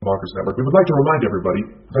Bonkers Network, we would like to remind everybody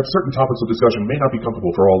that certain topics of discussion may not be comfortable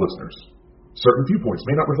for all listeners. Certain viewpoints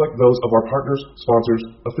may not reflect those of our partners, sponsors,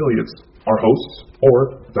 affiliates, our hosts,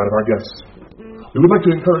 or that of our guests. We would like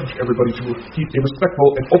to encourage everybody to keep a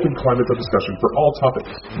respectful and open climate of discussion for all topics,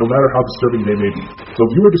 no matter how disturbing they may be. So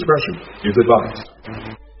viewer discretion is advised.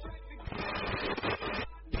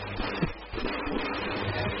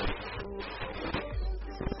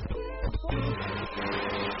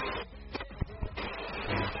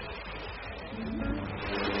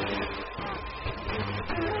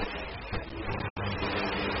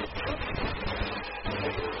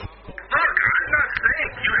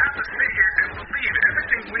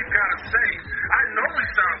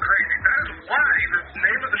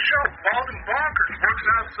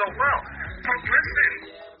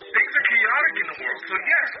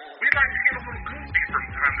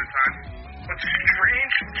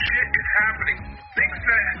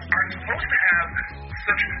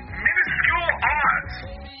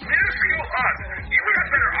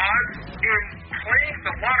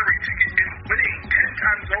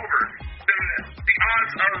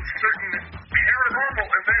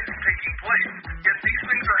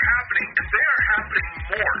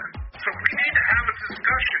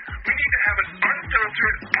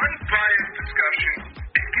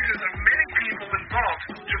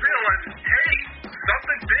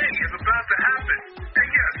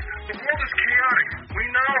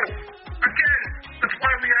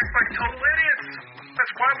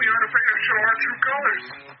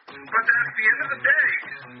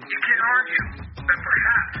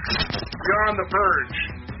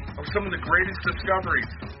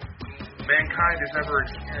 Discoveries mankind has ever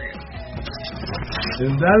experienced.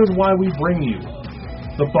 And that is why we bring you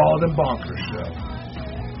the Bald and Bonkers Show.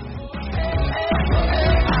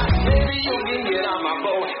 Baby, you can get on my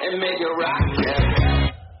boat and make it rock.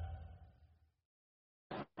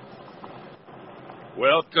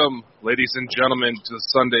 Welcome, ladies and gentlemen, to the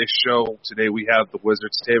Sunday show. Today we have the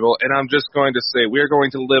Wizard's Table, and I'm just going to say we're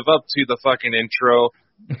going to live up to the fucking intro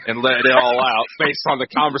and let it all out based on the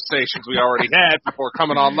conversations we already had before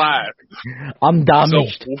coming on live. I'm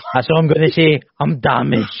damaged. That's all I'm going to say. I'm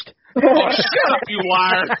damaged. Oh, shut up, you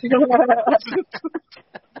liar.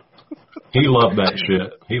 He loved that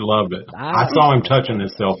shit. He loved it. I saw him touching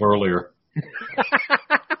himself earlier.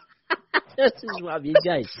 This is what I mean,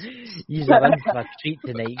 guys. You're in for a treat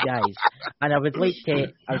tonight, guys. And I would like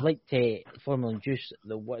to formally introduce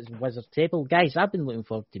the Wizard Table. Guys, I've been looking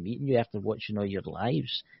forward to meeting you after watching all your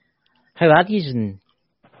lives. How are you? And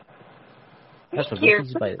that's what this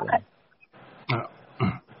is, by the way.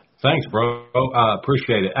 Thanks, bro.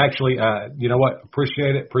 Appreciate it. Actually, you know what?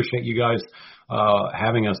 Appreciate it. Appreciate you guys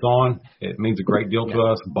having us on. It means a great deal to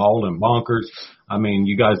us. Bald and Bonkers. I mean,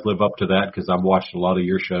 you guys live up to that because I've watched a lot of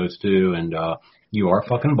your shows too, and you are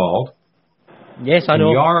fucking bald. Yes, I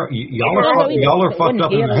know. Y'all are fucked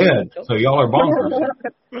up in the head, so y'all are bonkers.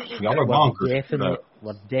 Y'all are bonkers.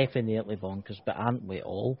 We're definitely bonkers, but aren't we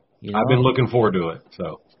all? You know? I've been looking forward to it.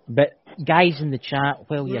 So, but guys in the chat,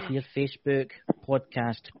 while you're here, Facebook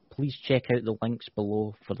podcast, please check out the links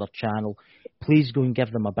below for their channel. Please go and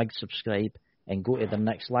give them a big subscribe and go to their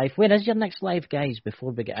next live. When is your next live, guys?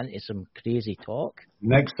 Before we get into some crazy talk.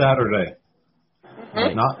 Next Saturday.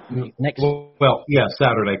 Right.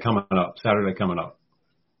 Saturday coming up.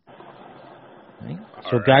 Right.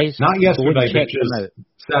 So, guys, not yesterday, bitches.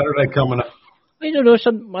 Saturday coming up. I don't know.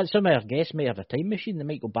 Some of our guests may have a time machine. They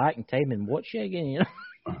might go back in time and watch you again. You know.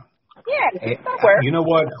 Yeah, you know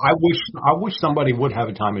what? I wish somebody would have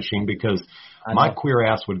a time machine because my queer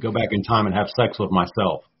ass would go back in time and have sex with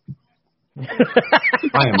myself.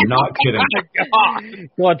 I am not kidding. God,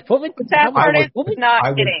 what would that part is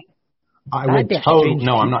not kidding. I would totally.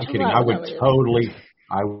 No, I'm not kidding. I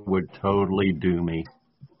would totally do me.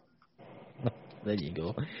 There you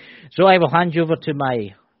go. So I will hand you over to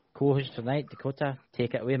my co-host tonight, Dakota.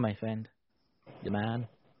 Take it away, my friend. The man.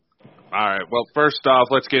 All right. Well, first off,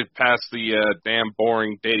 let's get past the damn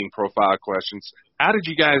boring dating profile questions. How did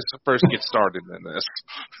you guys first get started in this?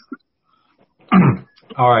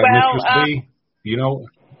 All right, Mistress B,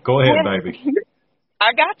 go ahead, baby.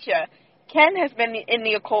 I gotcha. Ken has been in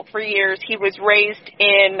the occult for years. He was raised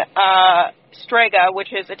in Strega,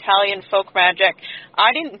 which is Italian folk magic.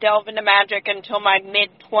 I didn't delve into magic until my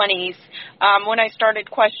mid-20s when I started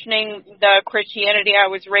questioning the Christianity I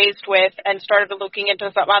was raised with and started looking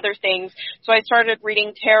into some other things. So I started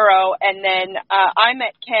reading tarot, and then I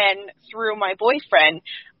met Ken through my boyfriend.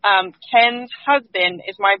 Ken's husband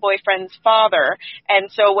is my boyfriend's father.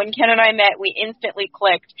 And so when Ken and I met, we instantly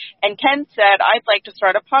clicked. And Ken said, I'd like to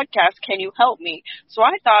start a podcast. Can you help me? So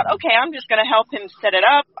I thought, okay, I'm just going to help him set it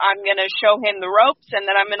up. I'm going to show him the ropes, and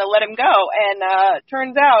then I'm going to let him go. And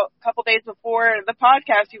turns out a couple days before the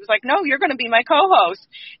podcast, he was like, no, you're going to be my co-host.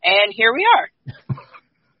 And here we are.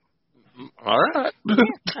 All right.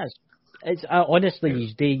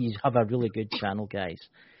 Honestly, you have a really good channel, guys.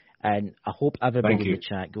 And I hope everybody in the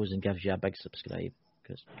chat goes and gives you a big subscribe.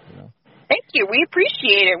 Cause, Thank you. We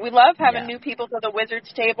appreciate it. We love having new people to the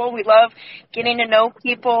Wizards table. We love getting to know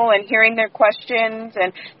people and hearing their questions.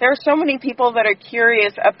 And there are so many people that are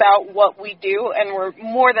curious about what we do, and we're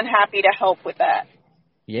more than happy to help with that.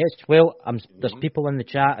 Yes, well, there's people in the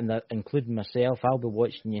chat, and including myself. I'll be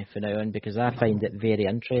watching you from now on because I find it very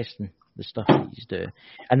interesting, the stuff that you do.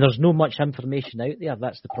 And there's no much information out there.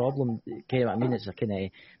 That's the problem. Okay, I mean, it's a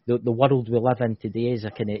kind of the world we live in today is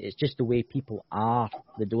a kind of, it's just the way people are.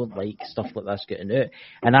 They don't like stuff like this getting out.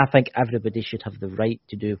 And I think everybody should have the right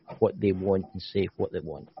to do what they want and say what they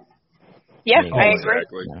want. Yeah, I agree.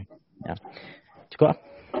 Exactly. Yeah. Dakota?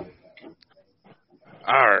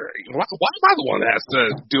 All right. Why am I the one that has to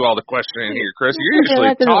do all the questioning here, Chris? You're usually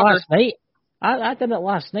I did it talking. last night. I did it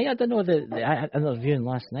last night. I didn't know the interviewing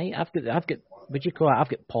last night. I've got what do you call it? I've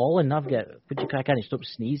got pollen. I've got I can't stop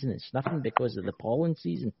sneezing and sniffing because of the pollen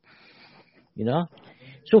season.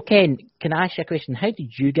 So Ken, can I ask you a question? How did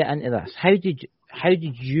you get into this? How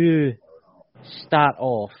did you start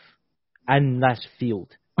off in this field?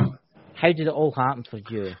 How did it all happen for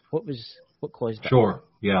you? What caused it? Sure.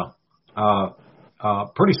 Yeah.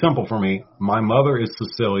 Pretty simple for me. My mother is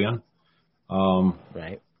Sicilian.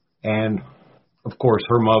 Right. And, of course,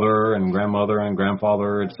 her mother and grandmother and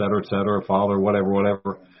grandfather, et cetera, father,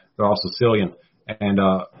 whatever, they're all Sicilian. And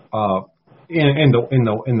in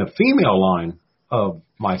the female line of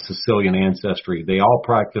my Sicilian ancestry, they all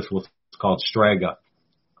practice what's called strega,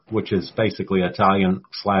 which is basically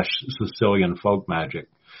Italian/Sicilian folk magic.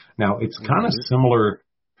 Now, it's kind of similar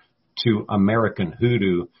to American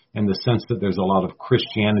hoodoo in the sense that there's a lot of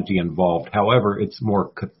Christianity involved. However, it's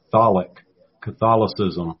more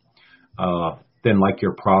Catholicism than like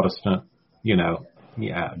your Protestant,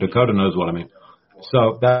 Dakota knows what I mean.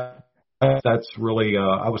 So that's really,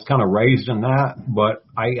 I was kind of raised in that, but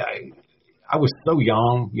I was so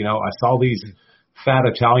young, I saw these fat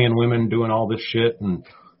Italian women doing all this shit, and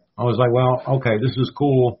I was like, well, okay, this is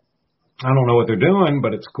cool. I don't know what they're doing,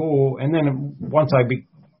 but it's cool. And then once I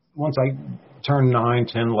turned 9,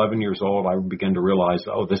 10, 11 years old, I began to realize,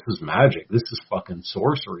 oh, this is magic. This is fucking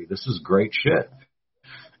sorcery. This is great shit.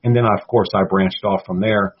 And then, of course, I branched off from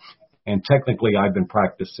there. And technically, I've been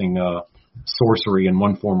practicing sorcery in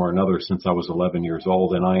one form or another since I was 11 years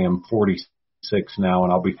old. And I am 46 now,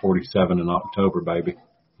 and I'll be 47 in October, baby.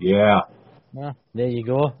 Yeah. Yeah, there you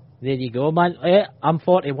go, man. I'm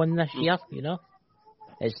 41 this year,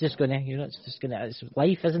 It's just it's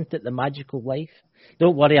life, isn't it? The magical life.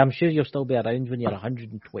 Don't worry, I'm sure you'll still be around when you're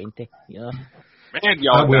 120, Man,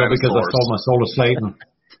 y'all I will, because I sold my soul to Satan.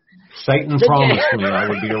 Satan promised me I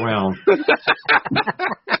would be around.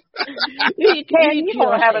 Ken, you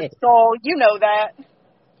don't have a soul. You know that.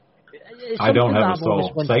 I don't have a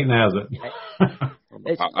soul. Satan has it.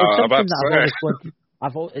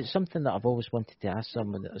 It's something that I've always wanted to ask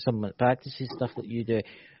someone that practices stuff that you do.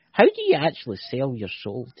 How do you actually sell your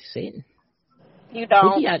soul to Satan? You don't.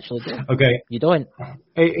 What do you actually do? Okay. You don't.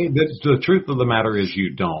 The truth of the matter is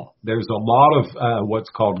you don't. There's a lot of what's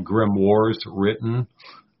called grimoires written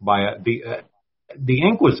by the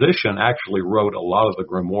Inquisition actually wrote a lot of the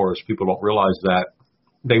grimoires. People don't realize that.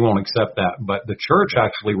 They won't accept that. But the church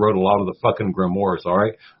actually wrote a lot of the fucking grimoires, all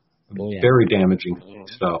right? Oh, yeah. Very damaging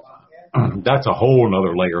stuff. That's a whole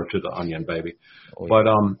other layer to the onion, baby. Oh, yeah. But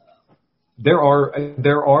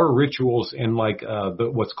there are rituals in like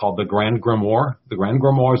what's called the Grand Grimoire. The Grand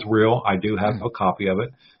Grimoire is real. I do have a copy of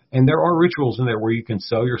it. And there are rituals in there where you can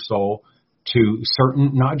sell your soul to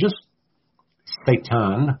certain, not just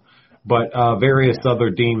Satan, but various other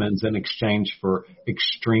demons in exchange for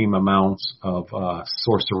extreme amounts of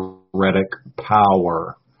sorceretic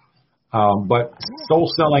power. But soul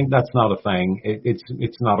selling, that's not a thing.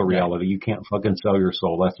 It's not a reality. You can't fucking sell your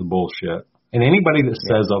soul. That's bullshit. And anybody that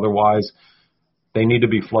says otherwise, they need to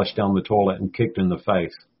be flushed down the toilet and kicked in the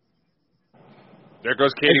face. There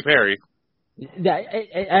goes Katy Perry. Because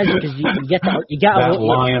you get that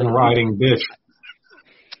lion riding bitch.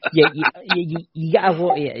 Yeah, you get a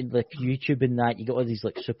lot of like YouTube and that. You got all these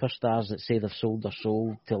like superstars that say they've sold their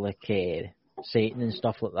soul to like Satan and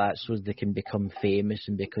stuff like that, so they can become famous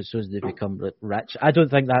and so they become rich. I don't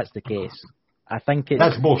think that's the case. I think it's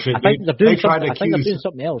That's bullshit. I think dude. they're doing They tried something. to I think they're accuse. doing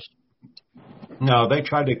something else. No, they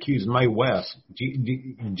tried to accuse Mae West. Do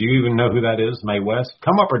you even know who that is, Mae West?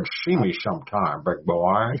 Come up and see me sometime, big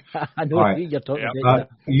boy. I know All right. who you're talking about.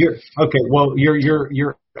 Your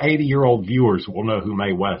 80-year-old viewers will know who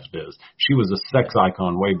Mae West is. She was a sex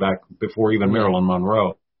icon way back before even Marilyn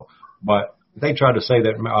Monroe. But they tried to say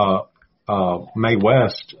that Mae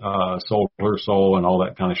West sold her soul and all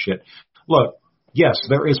that kind of shit. Look, yes,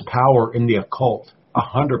 there is power in the occult,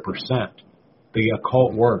 100%. The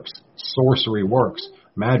occult works. Sorcery works.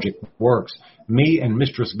 Magic works. Me and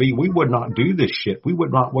Mistress V, we would not do this shit. We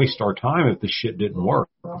would not waste our time if this shit didn't work.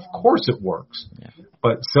 Of course it works. Yeah.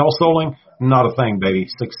 But cell-souling, not a thing, baby.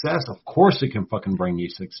 Success, of course it can fucking bring you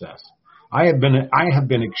success. I have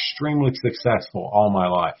been extremely successful all my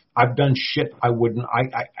life. I've done shit I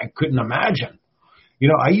couldn't imagine. You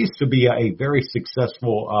know, I used to be a very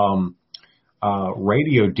successful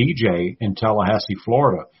radio DJ in Tallahassee,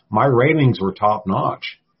 Florida. My ratings were top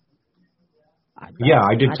notch. I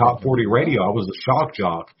did top 40 radio. I was a shock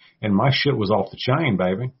jock, and my shit was off the chain,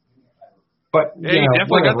 baby. But yeah, you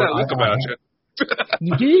definitely got that look about you.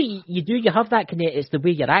 You do. You have that kind of. It's the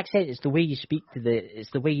way your accent. It's the way you speak it's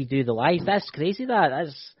the way you do the live. That's crazy.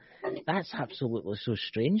 That's absolutely so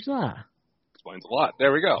strange. That explains a lot.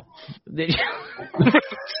 There we go.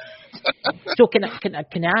 So can I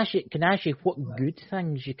ask you what good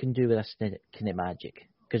things you can do with this kind of magic?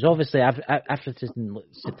 Because obviously, after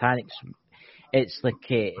satanics, it's like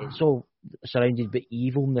it's all surrounded by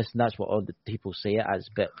evilness, and that's what all the people say it as.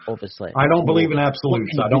 But obviously, I don't believe in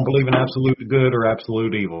absolutes. I don't believe in absolute good or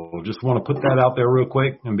absolute evil. Just want to put that out there real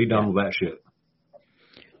quick and be done with that shit.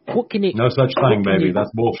 No such thing, baby. That's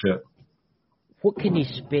bullshit. What kind of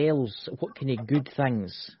spells? What kind of good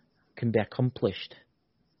things can be accomplished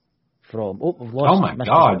from? We've lost. Oh my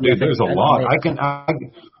God, dude! There's a lot.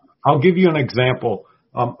 I'll give you an example.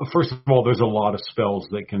 First of all, there's a lot of spells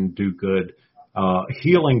that can do good.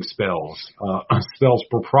 Healing spells, spells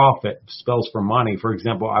for profit, spells for money. For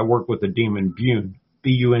example, I work with the demon Bune,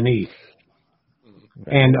 B-U-N-E.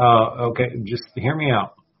 And, okay, just hear me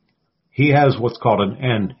out. He has what's called an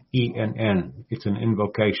N-E-N-N. It's an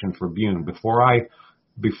invocation for Bune. Before I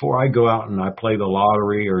go out and I play the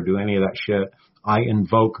lottery or do any of that shit, I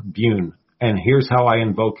invoke Bune. And here's how I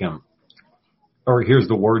invoke him. Or here's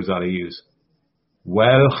the words that I use.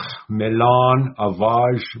 Welch Melan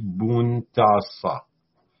Avaj Buntasa.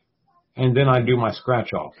 And then I do my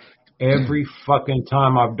scratch off. Every fucking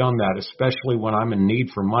time I've done that, especially when I'm in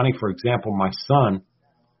need for money. For example, my son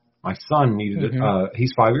needed it.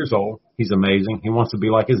 He's 5 years old. He's amazing. He wants to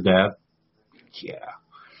be like his dad. Yeah.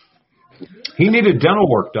 He needed dental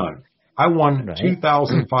work done. I won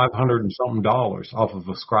 $2,500 and something off of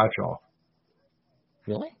a scratch off.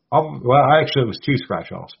 Really? Well, actually, it was 2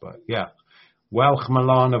 scratch offs, but yeah. Welch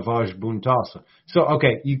Milan Avaj Buntasa. So,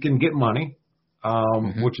 okay, you can get money,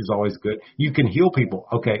 which is always good. You can heal people.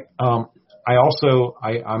 Okay. I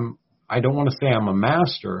don't want to say I'm a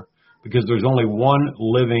master because there's only one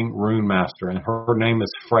living rune master, and her name is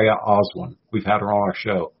Freya Oswin. We've had her on our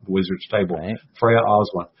show, Wizard's Table. Right. Freya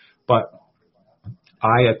Oswin. But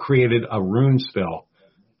I created a rune spell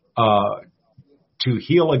to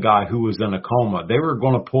heal a guy who was in a coma. They were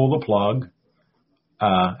going to pull the plug.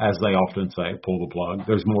 As they often say, pull the plug.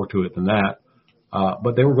 There's more to it than that.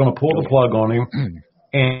 But they were going to pull the plug on him.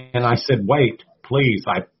 And I said, wait, please.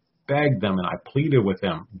 I begged them and I pleaded with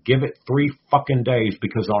them. Give it 3 fucking days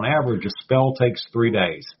because on average, a spell takes 3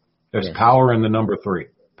 days. There's power in the number 3.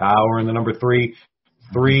 Power in the number 3,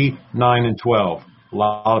 3, 9, and 12. A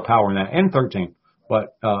lot of power in that. And 13.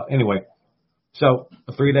 But anyway, so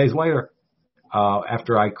 3 days later,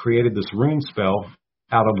 after I created this rune spell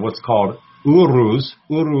out of what's called Uruz.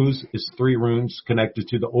 Uruz is 3 runes connected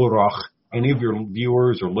to the Urach. Any of your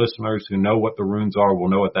viewers or listeners who know what the runes are will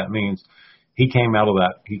know what that means. He came out of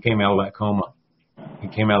that. He came out of that coma.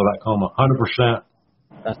 100%.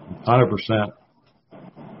 100%.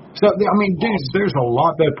 So, I mean, dudes, there's a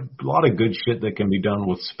lot of good shit that can be done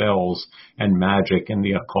with spells and magic and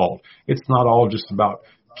the occult. It's not all just about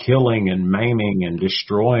killing and maiming and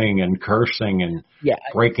destroying and cursing and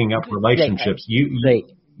breaking up relationships.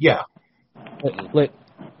 Yeah. Look,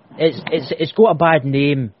 it's got a bad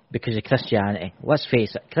name because of Christianity. Let's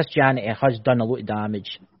face it, Christianity has done a lot of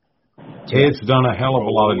damage. It's done a hell of a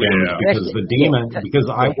lot of damage because because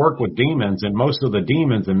I work with demons, and most of the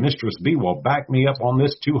demons, and Mistress B will back me up on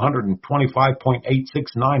this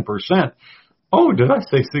 225.869%. Oh, did I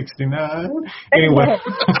say 69? Anyway.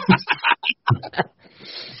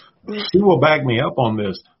 She will back me up on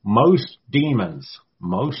this. Most demons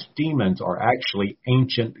are actually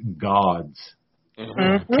ancient gods.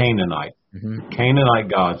 Canaanite. Canaanite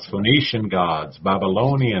gods, Phoenician gods,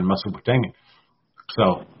 Babylonian, Mesopotamian.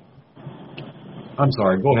 So, I'm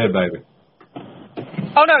sorry. Go ahead, baby.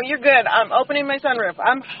 Oh, no, you're good. I'm opening my sunroof.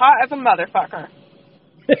 I'm hot as a motherfucker.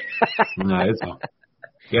 No, it's not.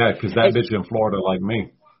 Yeah, because that bitch in Florida like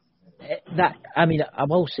me. I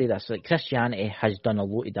will say this: like Christianity has done a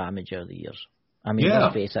lot of damage over the years. I mean, Yeah,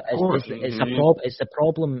 let's face it, of course. it's a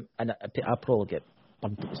problem, and I probably get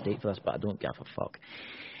bumped at the stake for this, but I don't give a fuck.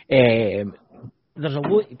 There's a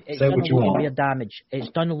lot. It's Say done what a you lot want. more damage. It's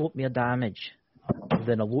done a lot more damage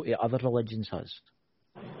than a lot of other religions has.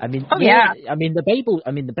 I mean, I mean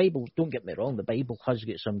the Bible. Don't get me wrong. The Bible has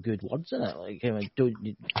got some good words in it. Like, don't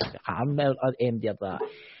harm any of that.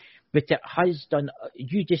 But it has done.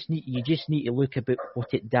 You just need to look about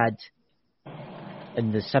what it did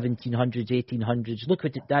in the 1700s, 1800s. Look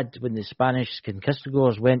what it did when the Spanish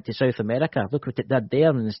conquistadors went to South America. Look what it did there,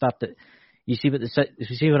 and they started. You see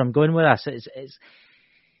where I'm going with this?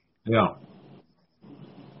 Yeah.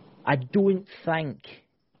 I don't think.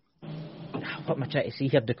 What am I trying to say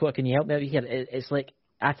here, Dakota? Can you help me out here? It's like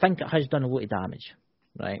I think it has done a lot of damage,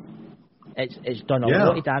 right? It's done a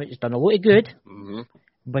lot of damage. It's done a lot of good,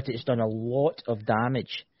 but it's done a lot of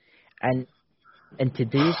damage. And in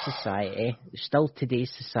today's society, it is still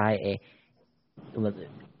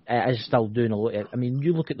doing a lot of. I mean,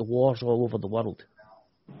 you look at the wars all over the world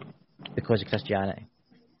because of Christianity.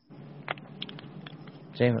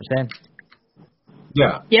 See what I'm saying?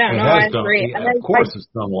 Yeah. Yeah, no, I agree. And of course, it's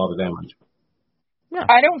done a lot of damage. Yeah.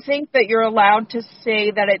 I don't think that you're allowed to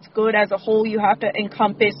say that it's good as a whole. You have to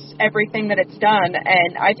encompass everything that it's done,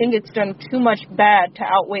 and I think it's done too much bad to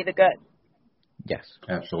outweigh the good. Yes.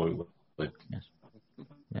 Absolutely. Yes.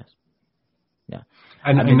 Yeah.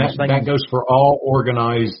 And that goes for all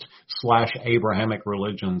organized / Abrahamic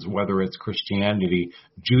religions, whether it's Christianity,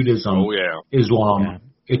 Judaism, Islam. Yeah.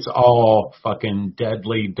 It's all fucking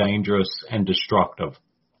deadly, dangerous, and destructive.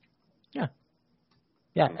 Yeah.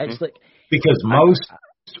 Yeah, it's like... Because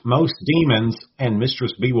most demons, and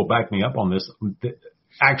Mistress B will back me up on this,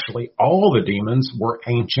 actually all the demons were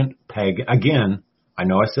ancient pagan. Again, I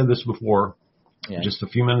know I said this before just a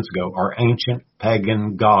few minutes ago, are ancient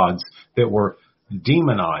pagan gods that were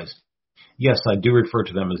demonized. Yes, I do refer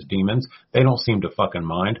to them as demons. They don't seem to fucking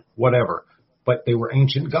mind. Whatever. But they were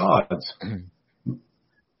ancient gods.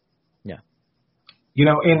 Yeah. You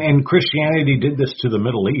know, and Christianity did this to the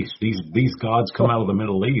Middle East. These gods come out of the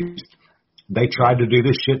Middle East. They tried to do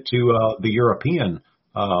this shit to the European.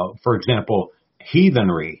 For example,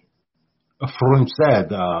 heathenry. Frumsed,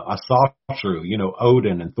 Asatru,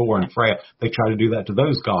 Odin and Thor and Freya. They try to do that to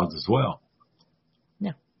those gods as well.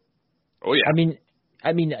 Yeah. Oh, yeah.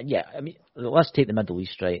 I mean, let's take the Middle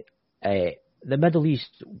East, right? The Middle East,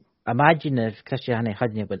 imagine if Christianity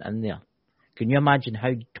hadn't been in there. Can you imagine how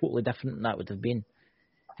totally different that would have been?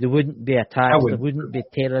 There wouldn't be attacks, there wouldn't be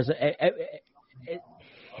terrorism.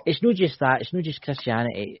 It's not just that, it's not just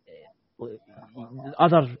Christianity.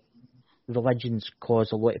 Other religions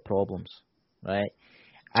cause a lot of problems, right?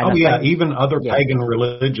 And even other pagan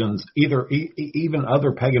religions, even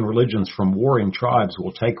other pagan religions from warring tribes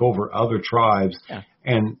will take over other tribes,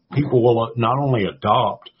 and people will not only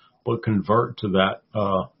adopt but convert to that,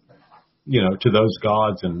 to those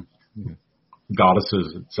gods and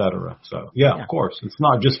goddesses, etc. So of course, it's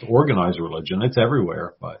not just organized religion; it's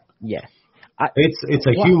everywhere. But it's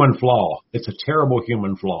a human flaw. It's a terrible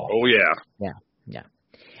human flaw. Oh yeah.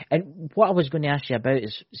 And what I was going to ask you about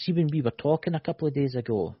is, see, when we were talking a couple of days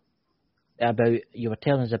ago about, you were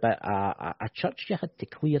telling us about a church you had to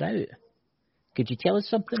clear out. Could you tell us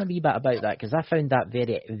something a wee bit about that? Because I found that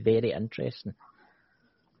very, very interesting.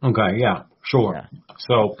 Okay, yeah, sure. Yeah.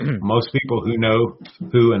 So most people who know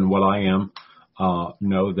who and what I am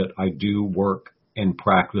know that I do work and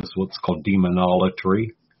practice what's called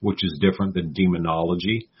demonolatry, which is different than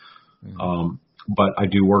demonology. But I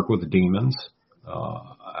do work with demons.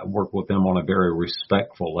 I work with them on a very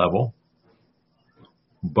respectful level.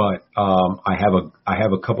 But I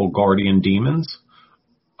have a couple guardian demons.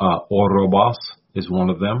 Orobos is one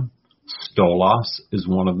of them. Stolos is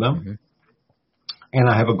one of them. And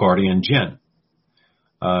I have a guardian jinn.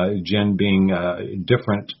 Jinn being a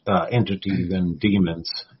different entity than demons.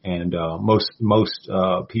 And most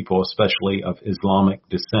people, especially of Islamic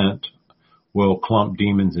descent, will clump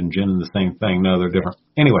demons and jinn in the same thing. No, they're different.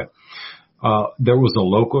 Anyway, there was a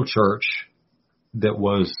local church that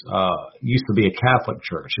was used to be a Catholic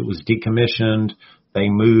church. It was decommissioned. They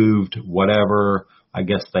moved, whatever. I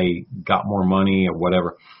guess they got more money or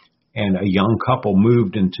whatever. And a young couple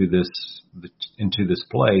moved into this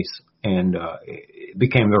place, and it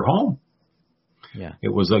became their home. Yeah.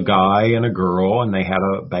 It was a guy and a girl, and they had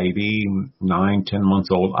a baby, 9, 10 months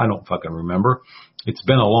old. I don't fucking remember. It's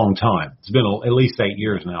been a long time. It's been at least 8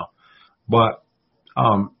 years now. But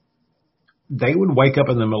they would wake up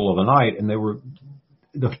in the middle of the night, and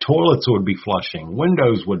the toilets would be flushing,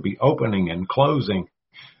 windows would be opening and closing,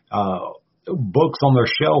 books on their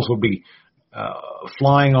shelves would be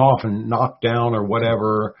flying off and knocked down or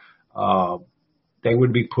whatever. They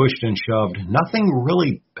would be pushed and shoved. Nothing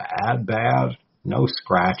really bad. No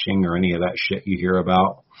scratching or any of that shit you hear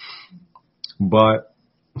about. But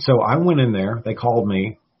so I went in there. They called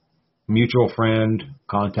me. Mutual friend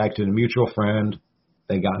contacted a mutual friend.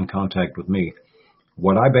 They got in contact with me.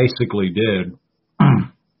 What I basically did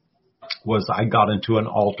was I got into an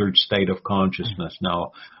altered state of consciousness.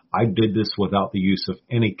 Now, I did this without the use of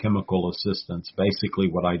any chemical assistance. Basically,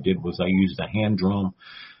 what I did was I used a hand drum,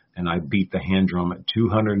 and I beat the hand drum at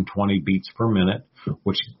 220 beats per minute,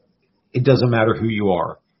 which it doesn't matter who you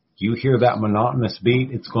are. You hear that monotonous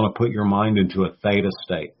beat, it's going to put your mind into a theta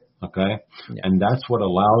state, okay? Yeah. And that's what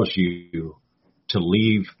allows you to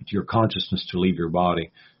leave your consciousness, to leave your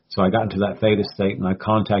body. So I got into that theta state, and I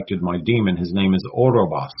contacted my demon. His name is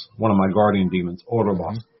Orobos, one of my guardian demons,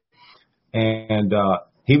 Orobos. Mm-hmm. And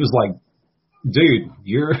he was like, dude,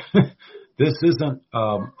 this isn't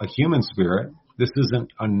a human spirit. This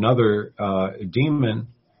isn't another demon.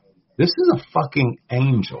 This is a fucking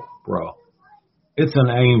angel, bro. It's an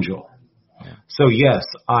angel. So, yes,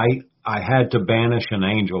 I had to banish an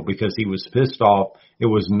angel because he was pissed off. It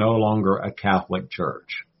was no longer a Catholic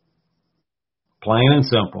church. Plain and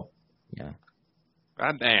simple. Yeah.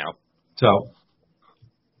 God damn. So.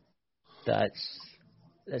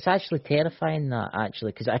 It's actually terrifying, that,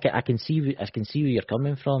 actually, because I can see where you're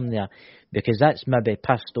coming from there, because that's maybe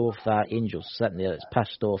pissed off. That angel's sitting there, it's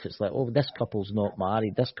pissed off. It's like, oh, this couple's not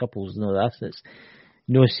married, this couple's no this, it's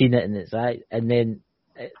no seen it, and it's that, and then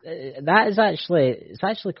that is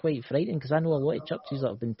actually quite frightening, because I know a lot of churches that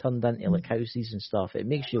have been turned into like houses and stuff. It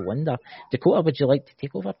makes you wonder. Dakota, would you like to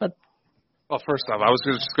take over, bud? Well, first off, I was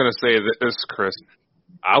just going to say this, Chris.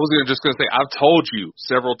 I was just going to say, I've told you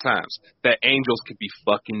several times that angels can be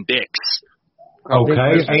fucking dicks.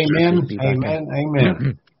 Okay, amen.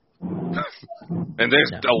 And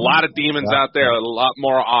there's a lot of demons out there, a lot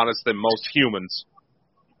more honest than most humans.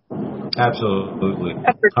 Absolutely.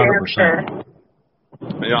 100%.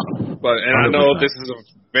 Yeah, and I know this is a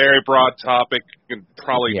very broad topic. You can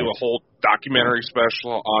probably do a whole documentary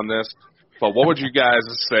special on this. But what would you guys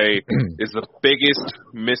say is the biggest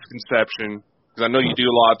misconception? Because I know you do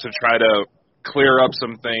a lot to try to clear up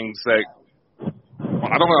some things that, well,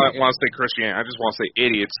 I don't want to say Christianity, I just want to say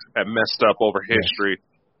idiots have messed up over history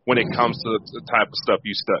when it comes to the type of stuff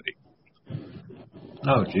you study.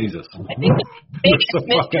 Oh, Jesus. I think the biggest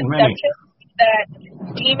misconception is that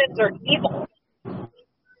demons are evil.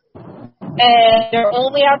 And they're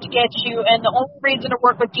only out to get you, and the only reason to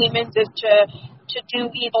work with demons is to do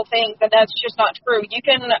evil things, and that's just not true. You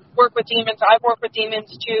can work with demons. I've worked with demons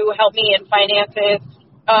to help me in finances.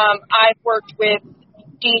 I've worked with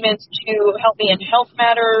demons to help me in health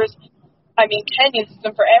matters. I mean, Ken uses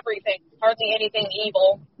them for everything, hardly anything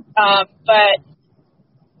evil. But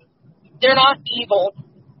they're not evil.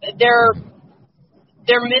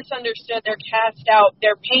 They're misunderstood. They're cast out.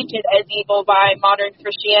 They're painted as evil by modern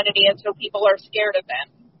Christianity, and so people are scared of them.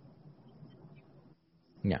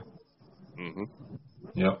 Yeah. Mm-hmm.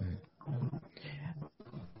 Yep.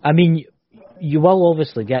 I mean, you will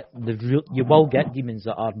obviously get demons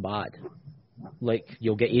that are bad. Like,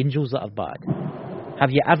 you'll get angels that are bad.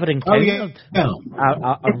 Have you ever encountered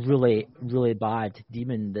a really, really bad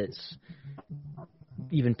demon that's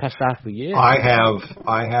even pissed off with you? I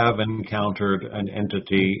have encountered an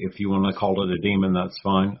entity. If you want to call it a demon, that's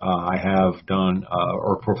fine. I have done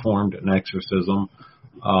or performed an exorcism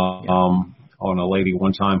on a lady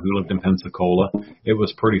one time who lived in Pensacola. It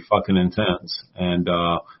was pretty fucking intense. And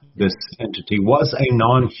this entity was a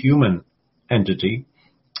non-human entity.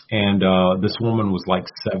 And this woman was like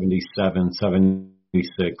 77,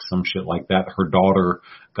 76, some shit like that. Her daughter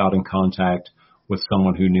got in contact with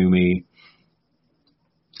someone who knew me.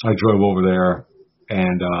 I drove over there,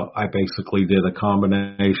 and I basically did a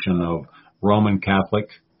combination of Roman Catholic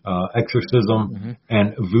exorcism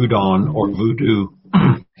and voodoo or voodoo.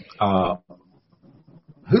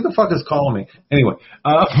 Who the fuck is calling me? Anyway,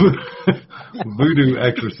 voodoo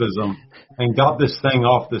exorcism, and got this thing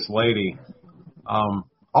off this lady.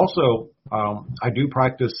 Also, I do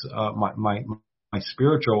practice my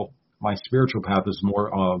spiritual path is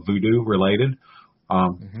more voodoo related.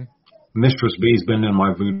 Mistress B's been in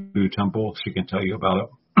my voodoo temple. She can tell you about it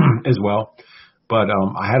as well. But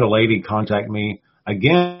I had a lady contact me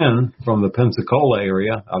again, from the Pensacola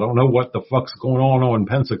area. I don't know what the fuck's going on in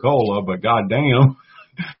Pensacola, but goddamn,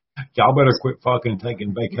 y'all better quit fucking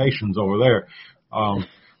taking vacations over there.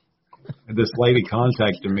 This lady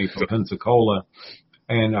contacted me from Pensacola,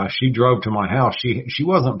 and she drove to my house. She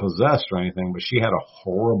wasn't possessed or anything, but she had a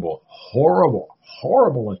horrible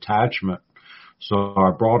attachment. So I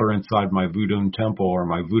brought her inside my voodoo temple or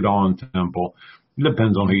my voodoo temple. It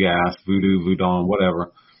depends on who you ask, voodoo,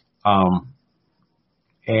 whatever.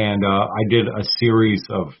 And I did a series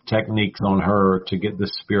of techniques on her to get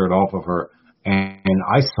this spirit off of her. And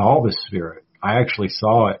I saw the spirit. I actually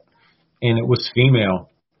saw it, and it was female.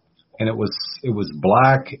 And it was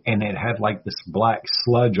black, and it had like this black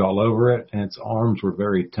sludge all over it, and its arms were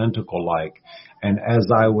very tentacle-like. And as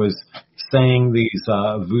I was saying these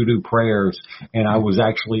voodoo prayers, and I was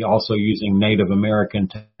actually also using Native American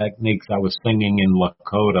techniques, I was singing in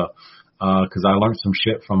Lakota, because I learned some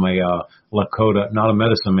shit from a Lakota, not a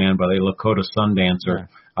medicine man, but a Lakota sun dancer. Yeah.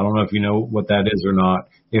 I don't know if you know what that is or not.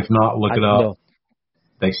 If not, look it up.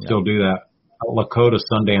 They still do that. Lakota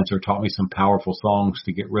sun dancer taught me some powerful songs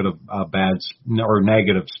to get rid of bad or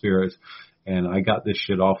negative spirits, and I got this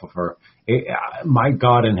shit off of her. My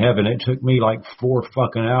God in heaven, it took me like 4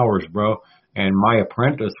 fucking hours, bro. And my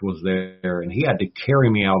apprentice was there, and he had to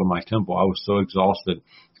carry me out of my temple. I was so exhausted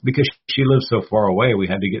because she lived so far away. We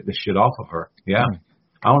had to get this shit off of her. Yeah,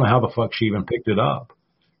 I don't know how the fuck she even picked it up.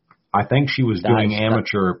 I think she was doing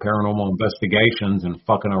amateur paranormal investigations and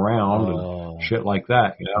fucking around and shit like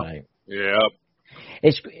that. You know. Right. Yeah.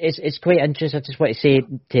 It's quite interesting. I just want to say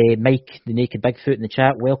to Mike, the Naked Bigfoot in the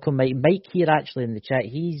chat, welcome Mike. Mike here actually in the chat,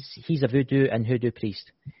 he's a voodoo and hoodoo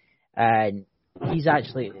priest. And he's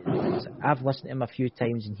actually, I've listened to him a few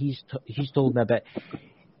times, and he's told me about,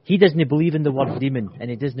 he doesn't believe in the word demon, and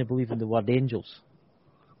he doesn't believe in the word angels.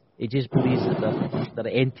 He just believes that they're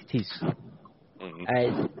entities. I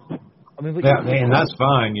mean, and that's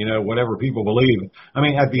fine, you know, whatever people believe. I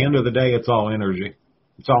mean, at the end of the day, it's all energy.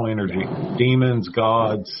 It's all energy. Demons,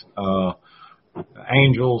 gods,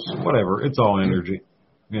 angels, whatever. It's all energy,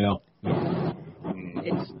 you know.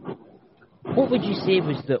 What would you say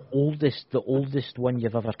was the oldest one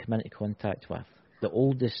you've ever come into contact with? The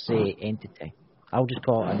oldest, say, entity? I'll just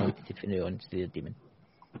call it an entity for now instead of a demon.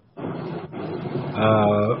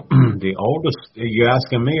 The oldest? Are you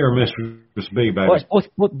asking me or Mistress B, baby?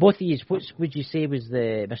 Both of you. What would you say was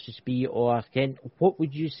the Mistress B or Ken? What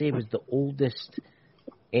would you say was the oldest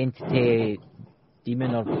entity,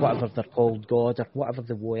 demon, or whatever they're called, god, or whatever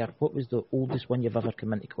they were? What was the oldest one you've ever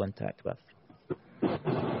come into contact with?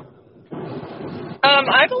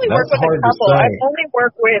 I've only worked with a couple. I've only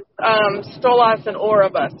worked with Stolas and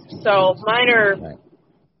Orobus. So mine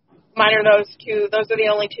are those two. Those are the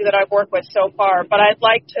only two that I've worked with so far. But I'd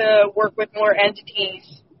like to work with more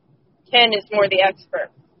entities. Ken is more the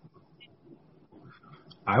expert.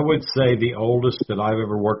 I would say the oldest that I've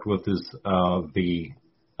ever worked with is the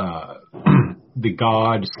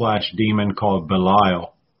god / demon called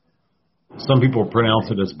Belial. Some people pronounce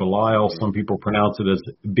it as Belial. Some people pronounce it as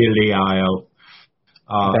Belial.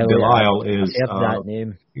 Belial is that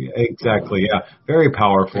name. Exactly, yeah, very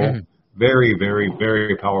powerful, very, very,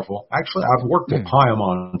 very powerful. Actually, I've worked with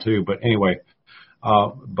Paimon too, but anyway,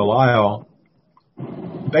 Belial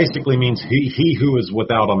basically means he who is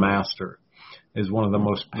without a master. Is one of the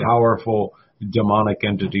most powerful demonic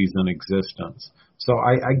entities in existence. So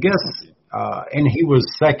I guess, and he was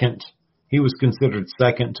considered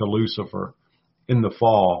second to Lucifer in the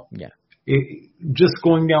fall. Yeah. Just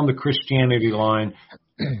going down the Christianity line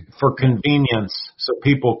for convenience, so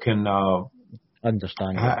people can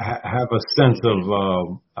understand, have a sense of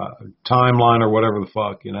timeline or whatever the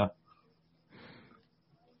fuck, you know.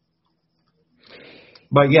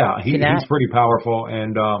 But yeah, he's pretty powerful.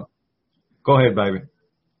 And go ahead, baby.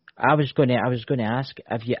 I was going to ask,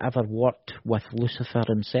 have you ever worked with Lucifer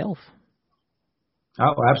himself?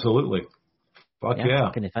 Oh, absolutely. Fuck yeah.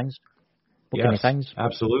 What kind of things?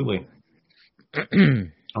 Absolutely.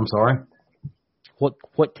 I'm sorry?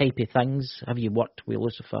 What type of things have you worked with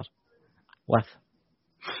Lucifer with?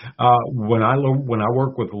 When I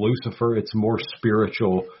work with Lucifer, it's more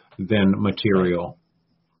spiritual than material.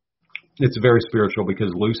 It's very spiritual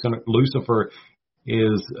because Lucifer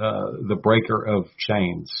is the breaker of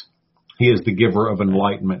chains. He is the giver of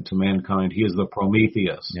enlightenment to mankind. He is the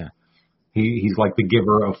Prometheus. Yeah. He's like the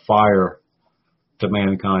giver of fire to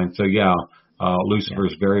mankind. So yeah, Lucifer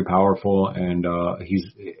is very powerful, and he's,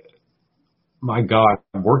 my God,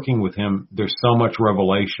 working with him, there's so much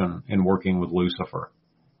revelation in working with Lucifer.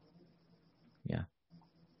 Yeah.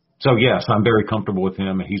 So yes, I'm very comfortable with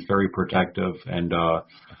him, and he's very protective. And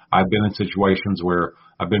I've been in situations where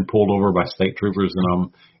I've been pulled over by state troopers,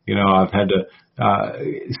 and I've had to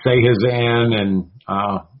say his end, and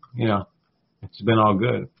it's been all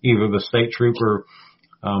good. Either the state trooper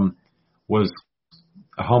was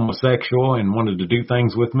a homosexual and wanted to do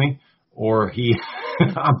things with me, or he.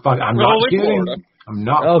 I'm not kidding. Florida. I'm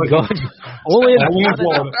not. Oh God! Only in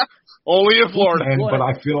Florida. Only in Florida.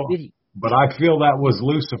 But I feel that was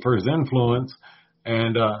Lucifer's influence,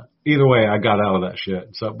 and either way, I got out of that shit.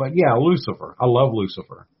 So, but yeah, Lucifer. I love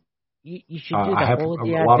Lucifer. You should do I have a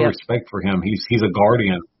lot of respect for him. He's a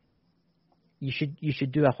guardian. You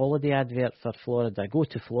should do a holiday advert for Florida. Go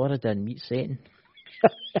to Florida and meet Satan.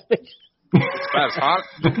 That's hot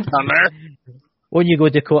down there. When you go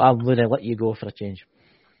to Dakota, I'm going to let you go for a change.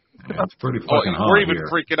 That's pretty fucking hot. We're even here.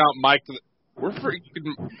 freaking out Mike. We're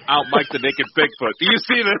freaking out Mike the Naked Bigfoot. Do you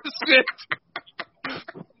see this shit?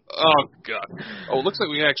 Oh, God. Oh, it looks like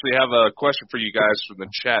we actually have a question for you guys from the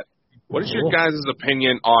chat. What is your guys'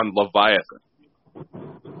 opinion on Leviathan?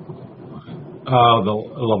 The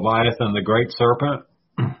Leviathan, the great serpent.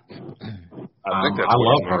 I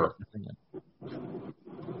love her.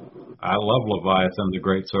 I love Leviathan, the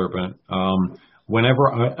great serpent.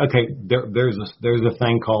 There's a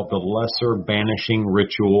thing called the lesser banishing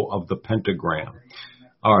ritual of the pentagram.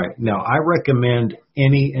 All right. Now, I recommend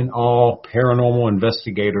any and all paranormal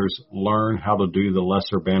investigators learn how to do the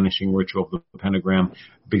lesser banishing ritual of the pentagram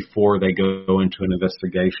before they go into an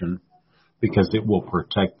investigation, because it will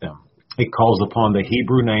protect them. It calls upon the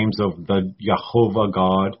Hebrew names of the Jehovah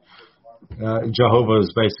God. Jehovah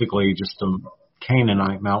is basically just a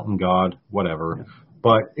Canaanite mountain god, whatever.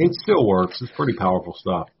 But it still works. It's pretty powerful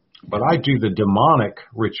stuff. But I do the demonic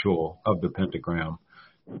ritual of the pentagram.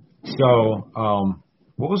 So,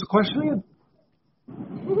 what was the question again?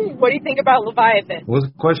 What do you think about Leviathan? What was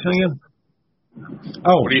the question again?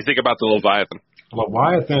 Oh. What do you think about the Leviathan?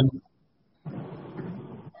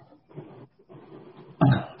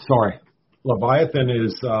 Leviathan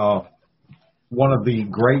is one of the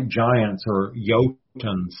great giants, or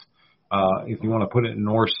Jotuns, if you want to put it in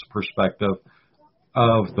Norse perspective,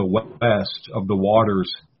 of the west, of the waters.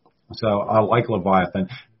 So I like Leviathan.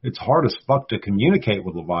 It's hard as fuck to communicate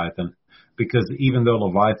with Leviathan, because even though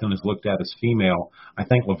Leviathan is looked at as female, I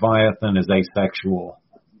think Leviathan is asexual.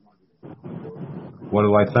 What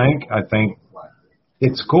do I think? I think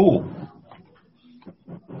it's cool.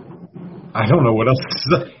 I don't know what else to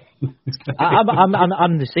say.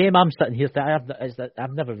 I'm the same. I'm sitting here.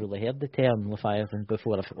 I've never really heard the term Leviathan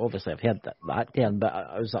before. I've heard that term, but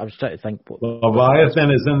I was trying to think.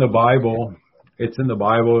 Leviathan is in the Bible. It's in the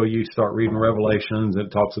Bible. You start reading Revelations,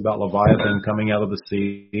 it talks about Leviathan coming out of the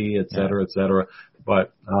sea, et cetera, et cetera.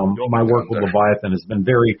 But my work with Leviathan has been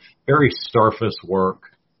very, very surface work,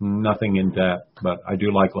 nothing in depth. But I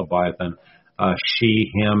do like Leviathan.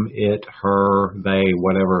 She, him, it, her, they,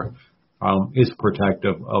 whatever. Is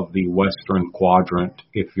protective of the Western quadrant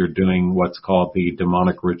if you're doing what's called the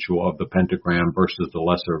demonic ritual of the pentagram versus the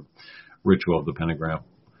lesser ritual of the pentagram.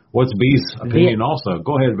 What's B's opinion also?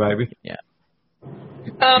 Go ahead, baby. Yeah.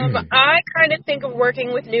 I kind of think of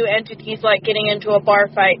working with new entities like getting into a bar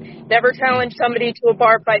fight. Never challenge somebody to a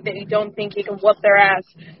bar fight that you don't think you can whoop their ass.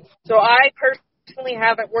 So I personally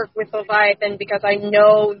haven't worked with Leviathan because I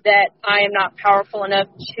know that I am not powerful enough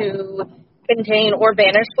to contain or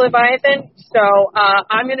banish Leviathan. So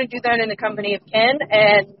I'm going to do that in the company of Ken,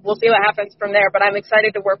 and we'll see what happens from there. But I'm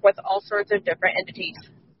excited to work with all sorts of different entities.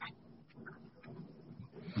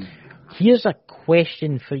 Here's a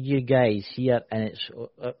question for you guys here, and it's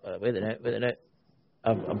wait a minute.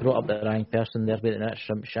 I brought up the wrong person there. Wait a minute,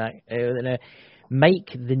 Shrimp Shack.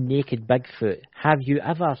 Mike the Naked Bigfoot. Have you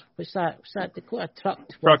ever? What's that? Dakota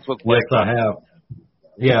trucked? Yes, I have.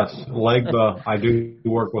 Yes, Legba. I do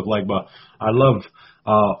work with Legba. I love.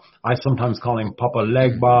 I sometimes call him Papa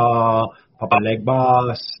Legba, Papa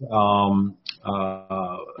Legbas,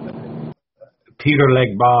 Peter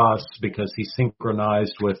Legbas, because he's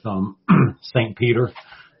synchronized with Saint Peter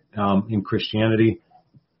in Christianity.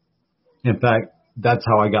 In fact, that's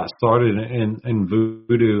how I got started in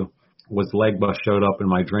voodoo. Was Legba showed up in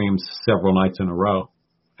my dreams several nights in a row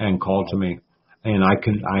and called to me. And I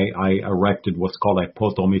erected what's called a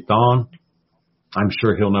potomiton. I'm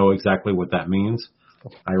sure he'll know exactly what that means.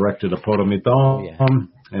 I erected a potomiton,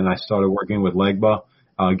 and I started working with Legba,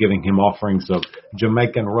 giving him offerings of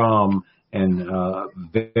Jamaican rum and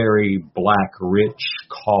very black, rich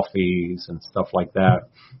coffees and stuff like that.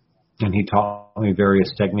 And he taught me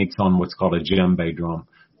various techniques on what's called a djembe drum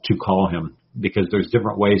to call him. because there's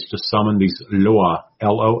different ways to summon these Loa,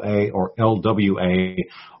 L-O-A or L-W-A,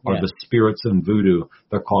 or the spirits in voodoo.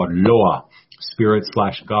 They're called Loa,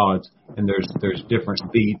 spirits/gods, and there's different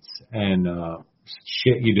beats and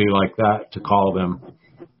shit you do like that to call them,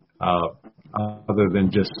 other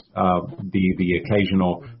than just the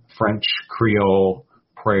occasional French Creole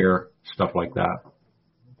prayer, stuff like that.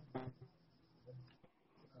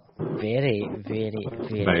 Very, very,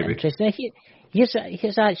 very interesting. Here's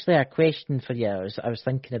actually a question for you. I was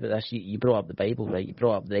thinking about this. You brought up the Bible, right? You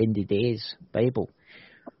brought up the End of Days Bible.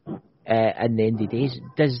 And the End of Days.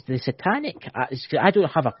 Does the Satanic... I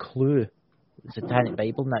don't have a clue. The Satanic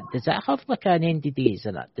Bible. Does that have like an End of Days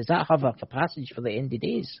in it? Does that have a passage for the End of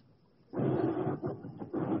Days?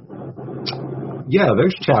 Yeah,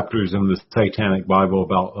 there's chapters in the Satanic Bible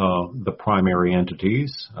about the primary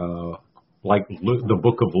entities, like the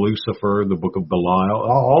Book of Lucifer, the Book of Belial.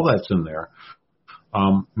 All that's in there.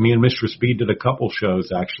 Me and Mr. Speed did a couple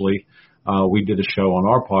shows, actually. We did a show on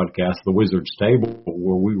our podcast, The Wizard's Table,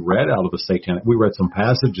 where we read we read some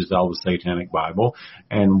passages out of the Satanic Bible,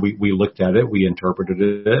 and we looked at it, we interpreted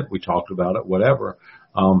it, we talked about it, whatever.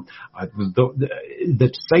 The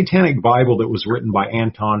Satanic Bible that was written by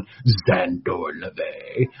Anton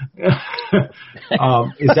Zandorleve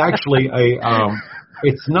is actually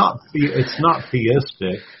it's not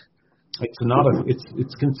theistic.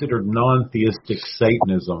 It's considered non-theistic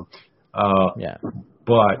Satanism.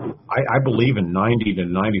 But I believe in 90 to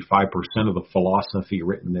 95% of the philosophy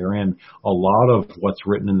written therein. A lot of what's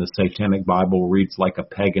written in the Satanic Bible reads like a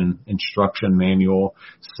pagan instruction manual.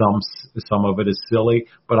 Some of it is silly,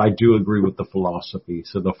 but I do agree with the philosophy.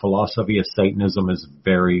 So the philosophy of Satanism is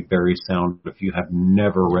very, very sound. If you have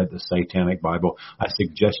never read the Satanic Bible, I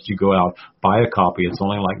suggest you go out, buy a copy. It's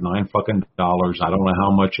only like $9 fucking. I don't know how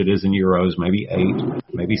much it is in euros. Maybe 8,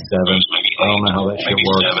 maybe 7. I don't know how that shit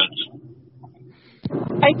works.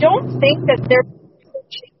 I don't think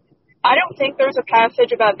there's a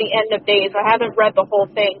passage about the end of days. I haven't read the whole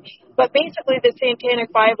thing. But basically the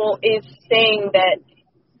Satanic Bible is saying that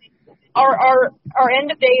our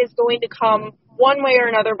end of day is going to come one way or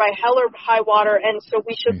another by hell or high water, and so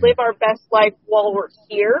we should live our best life while we're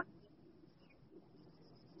here.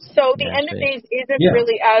 So the end of days isn't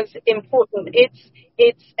really as important.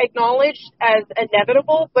 It's acknowledged as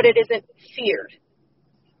inevitable, but it isn't feared.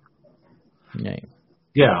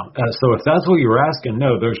 Yeah, so if that's what you're asking,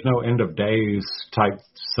 no, there's no end of days type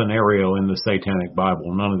scenario in the Satanic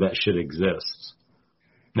Bible. None of that shit exists.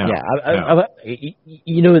 No,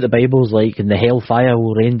 you know what the Bible's like, and the hellfire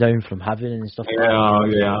will rain down from heaven and stuff like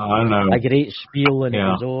that. Yeah, I know. A great spiel, and it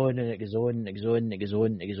goes on, and it goes on, and it goes on, and it goes on,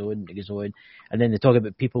 and it goes on, and it goes on. And then they talk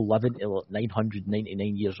about people living till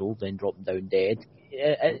 999 years old, then dropping down dead.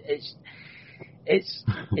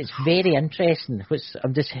 It's very interesting.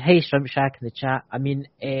 I'm just, hey, Shrimp Shack in the chat. I mean,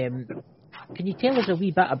 can you tell us a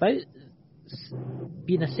wee bit about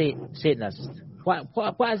being a Satanist? What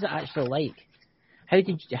is it actually like? How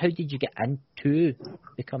did you get into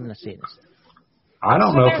becoming a Satanist? I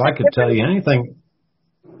don't know if I could tell you anything.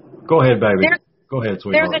 Go ahead, baby. Go ahead,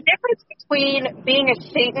 sweetheart. There's a difference between being a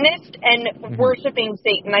Satanist and worshiping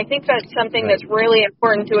Satan. I think that's something that's really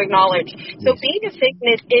important to acknowledge. So being a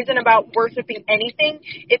Satanist isn't about worshiping anything.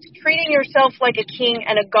 It's treating yourself like a king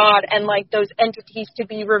and a god and like those entities to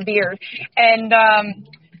be revered. And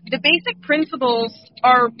the basic principles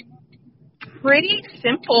are pretty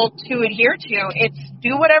simple to adhere to. It's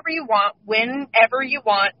do whatever you want, whenever you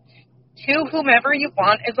want, to whomever you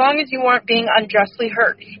want, as long as you aren't being unjustly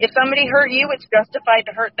hurt. If somebody hurt you, it's justified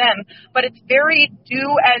to hurt them. But it's very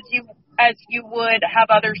do as you would have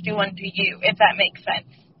others do unto you, if that makes sense.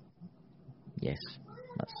 Yes.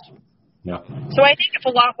 So I think if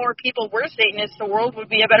a lot more people were Satanists, the world would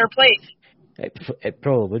be a better place. It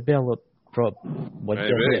probably would be a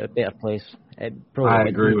better place. I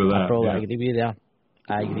agree with that. I agree with you there.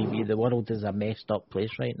 I agree with you. The world is a messed up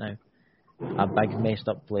place right now. A big messed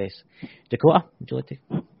up place. Dakota, would you like to?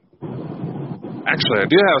 Actually, I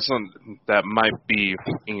do have something that might be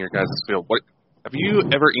in your guys' field. Have you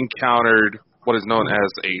ever encountered what is known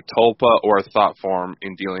as a tulpa or a thought form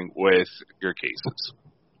in dealing with your cases?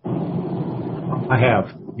 I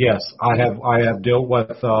have. Yes, I have dealt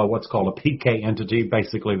with what's called a PK entity,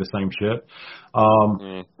 basically the same shit.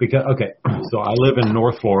 So I live in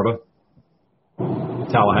North Florida,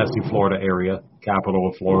 Tallahassee, Florida area, capital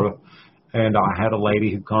of Florida. And I had a lady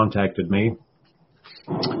who contacted me.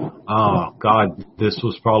 Oh, God, this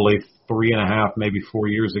was probably 3.5, maybe 4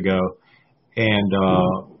 years ago. And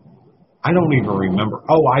I don't even remember.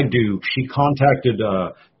 Oh, I do. She contacted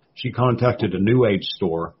a New Age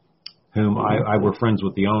store, whom I were friends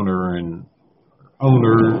with the owner, and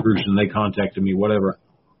owners, and they contacted me, whatever.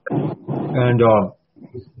 And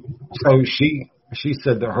so she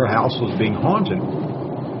said that her house was being haunted.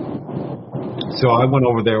 So I went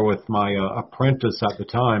over there with my apprentice at the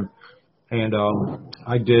time, and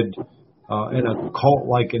I did an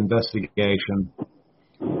occult-like investigation.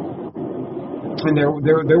 And there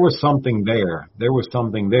was something there. There was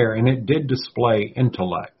something there, and it did display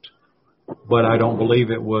intellect, but I don't believe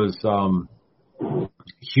it was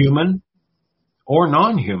human or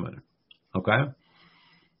non-human. Okay.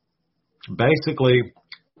 Basically,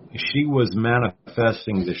 she was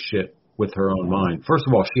manifesting the shit with her own mind. First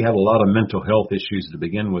of all, she had a lot of mental health issues to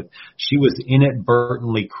begin with. She was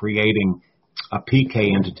inadvertently creating a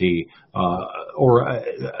PK entity or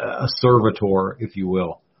a servitor, if you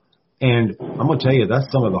will. And I'm going to tell you,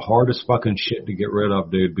 that's some of the hardest fucking shit to get rid of,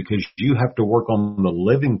 dude, because you have to work on the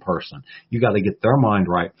living person. You got to get their mind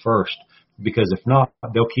right first, because if not,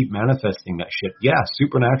 they'll keep manifesting that shit. Yeah,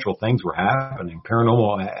 supernatural things were happening.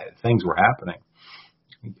 Paranormal things were happening.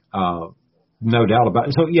 No doubt about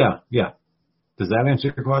it. So, yeah. Does that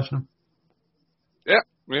answer your question? Yeah.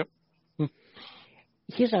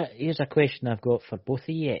 Here's a question I've got for both of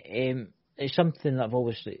you. It's something that I've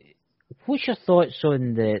always... What's your thoughts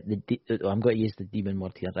on I'm going to use the demon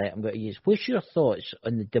word here, right? What's your thoughts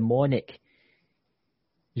on the demonic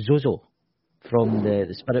Zozo from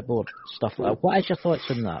the spirit board stuff? What is your thoughts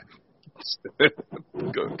on that?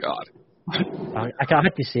 Good God. I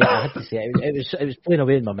had to say it. It was playing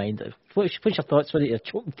away in my mind. What's your thoughts on it? You're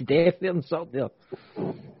choking to death there and something there.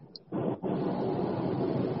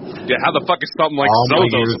 Yeah, how the fuck is something like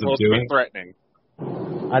Zozo supposed to be threatening?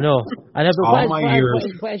 I know. But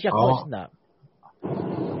what is your thoughts on that?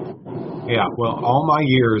 Yeah, well, all my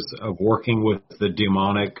years of working with the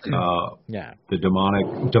demonic, the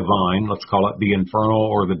demonic divine, let's call it the infernal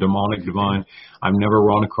or the demonic divine, I've never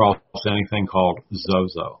run across anything called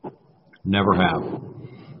Zozo. Never have.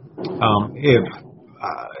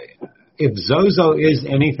 If Zozo is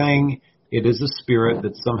anything, it is a spirit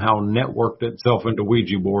that somehow networked itself into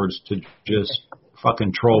Ouija boards to just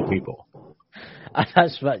fucking troll people.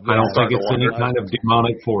 That's what. Yeah, I don't think it's any kind of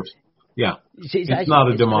demonic force. Yeah, it's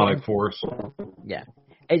not a demonic force. Yeah,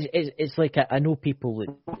 it's like I know people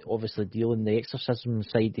that obviously deal in the exorcism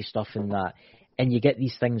side of stuff and that, and you get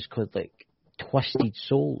these things called like twisted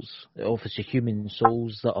souls, obviously human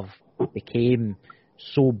souls that have became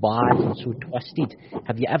so bad and so twisted.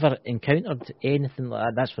 Have you ever encountered anything like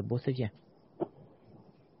that? That's for both of you.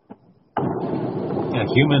 A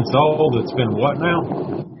human soul that's been what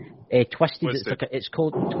now? Twisted. It's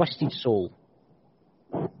called twisted soul.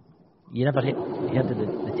 You never heard of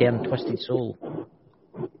the term twisted soul?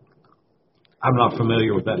 I'm not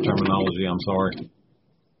familiar with that terminology. I'm sorry.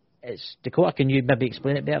 It's Dakota. Can you maybe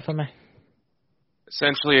explain it better for me?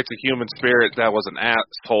 Essentially, it's a human spirit that was an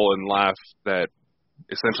asshole in life that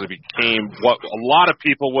essentially became what a lot of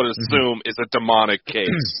people would assume is a demonic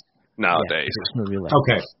case nowadays.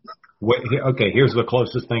 Okay, here's the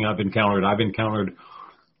closest thing I've encountered. I've encountered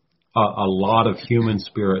a lot of human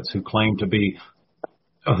spirits who claim to be,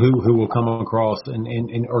 who will come across and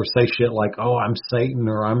or say shit like, oh, I'm Satan,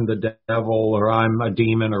 or I'm the devil, or I'm a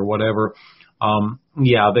demon, or whatever.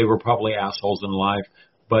 Yeah, they were probably assholes in life,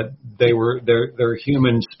 but they're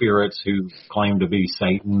human spirits who claim to be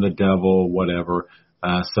Satan, the devil, whatever.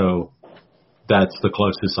 So that's the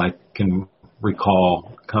closest I can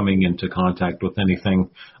recall coming into contact with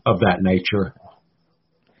anything of that nature.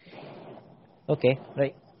 Okay,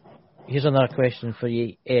 right. Here's another question for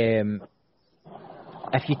you. If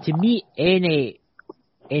you to meet any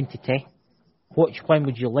entity, which one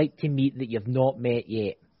would you like to meet that you've not met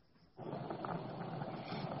yet?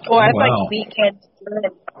 Oh, I'd like to meet Ken's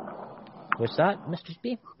gin. What's that, Mistress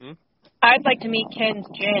B? I'd like to meet Ken's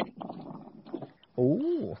gin.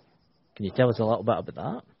 Oh, can you tell us a little bit about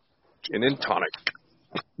that? Gin and tonic.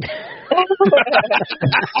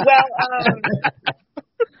 Well,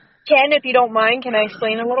 Ken, if you don't mind, can I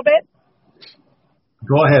explain a little bit?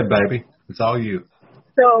 Go ahead, baby. It's all you.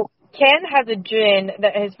 So Ken has a gin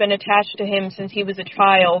that has been attached to him since he was a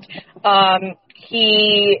child.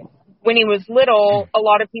 When he was little, a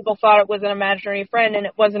lot of people thought it was an imaginary friend, and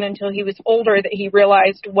it wasn't until he was older that he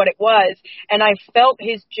realized what it was. And I felt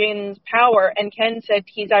his gin's power, and Ken said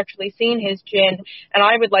he's actually seen his gin, and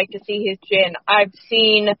I would like to see his gin. I've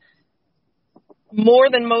seen more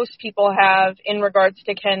than most people have in regards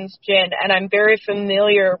to Ken's gin, and I'm very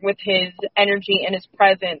familiar with his energy and his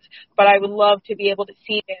presence, but I would love to be able to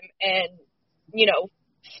see him and,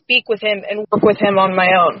 speak with him and work with him on my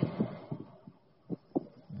own.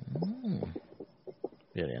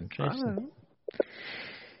 Very interesting.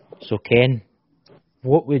 So Ken,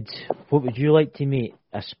 what would What would you like to meet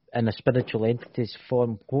in a spiritual entity's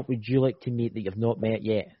form? What would you like to meet that you've not met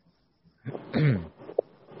yet?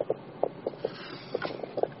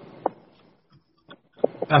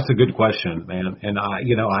 That's a good question, man. And I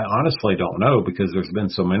honestly don't know because there's been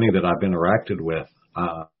so many that I've interacted with.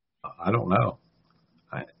 I don't know.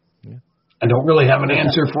 I don't really have an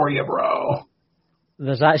answer for you, bro.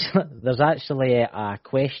 There's actually a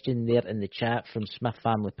question there in the chat from Smith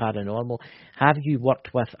Family Paranormal. Have you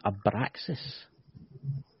worked with Abraxas?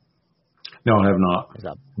 No, I have not.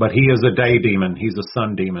 But he is a day demon. He's a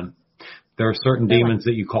sun demon. There are certain demons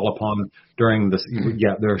that you call upon during this.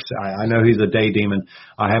 Yeah, I know he's a day demon.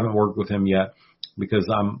 I haven't worked with him yet because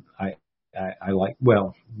I'm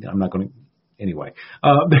not going to. Anyway,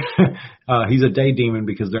 he's a day demon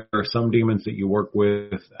because there are some demons that you work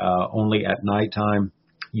with only at nighttime.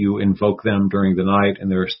 You invoke them during the night,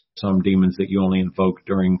 and there are some demons that you only invoke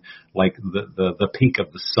during like the peak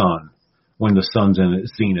of the sun, when the sun's in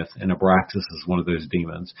its zenith. And Abraxas is one of those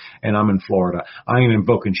demons. And I'm in Florida. I ain't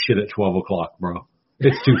invoking shit at 12 o'clock, bro.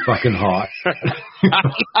 It's too fucking hot.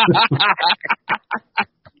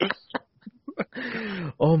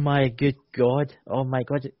 Oh my good God. Oh my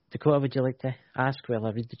God. Dakota, would you like to ask while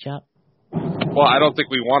I read the chat? Well, I don't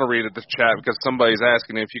think we want to read the chat because somebody's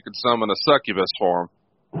asking if you could summon a succubus for him.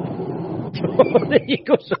 There you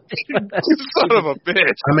go. Son of a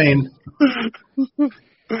bitch. I mean,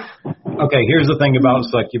 okay, here's the thing about a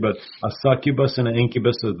succubus. A succubus and an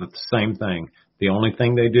incubus are the same thing. The only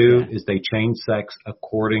thing they do is they change sex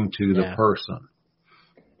according to the person.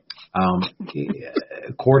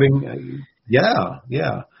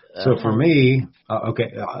 So for me,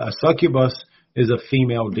 a succubus is a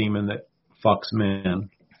female demon that fucks men.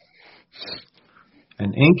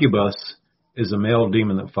 An incubus is a male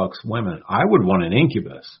demon that fucks women. I would want an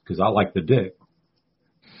incubus because I like the dick.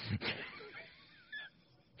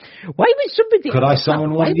 Why would somebody? Could I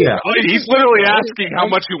summon one? Yeah. He's literally asking how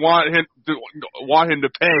much you want him to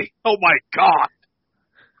pay. Oh my God.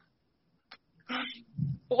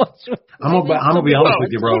 I'm gonna be honest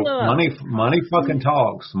with you, bro. Money fucking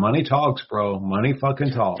talks. Money talks, bro. Money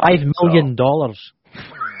fucking talks. $5 million.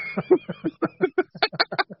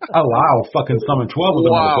 Oh wow, fucking summon 12 of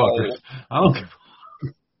them motherfuckers. I don't.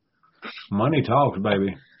 Money talks,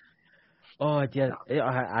 baby. Oh dear,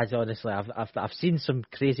 honestly, I've seen some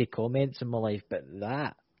crazy comments in my life, but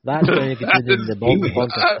that's very good in the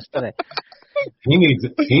Bonkers history. He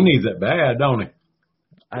needs it bad, don't he?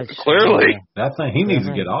 Clearly, that thing he needs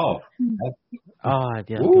to get off. Oh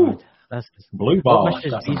dear God, that's blue ball.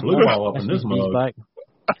 Got some blue ball up in this mug.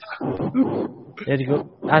 There you go.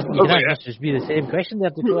 You can ask Mr. Spee the same question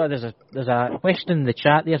there, Dakota. There's a question in the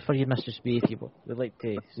chat there for you, Mr. Spee, if you would like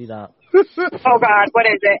to see that. Oh God, what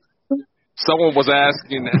is it? Someone was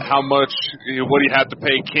asking how much, what do you have to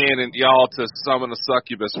pay Ken and y'all to summon a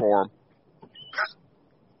succubus for him?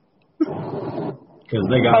 Because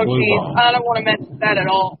they got blue balls. I don't want to mention that at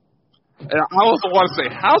all. And I also want to say,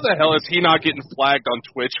 how the hell is he not getting flagged on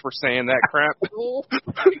Twitch for saying that crap?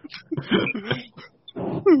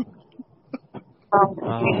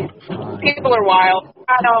 People are wild.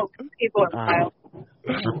 I know. People are wild.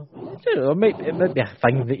 It might be a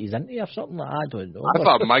thing that he's into or something. I don't know. I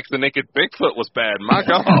thought Mike the Naked Bigfoot was bad. My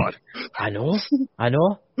God. I know.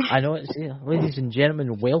 It's, ladies and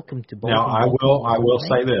gentlemen, welcome to Bonkers. Now, I will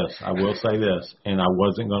say this, and I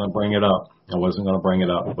wasn't going to bring it up.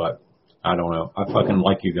 But I don't know. I fucking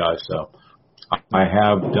like you guys, so I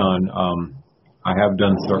have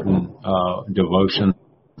done certain devotion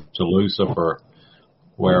to Lucifer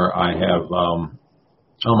where I have, oh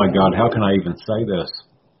my God, how can I even say this?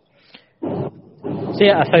 See,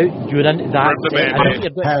 I thought you were into that.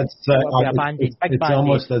 It's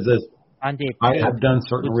almost as if I have done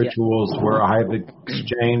certain rituals where I have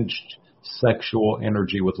exchanged sexual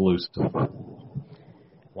energy with Lucifer.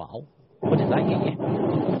 Wow. What did that get you?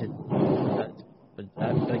 Did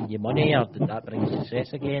that bring you money, or did that bring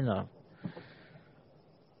success again? Or?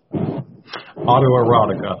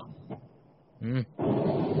 Autoerotica.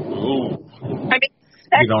 Ooh. I mean,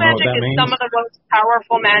 sex magic is some of the most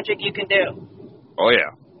powerful magic you can do. Oh,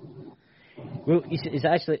 yeah. Well,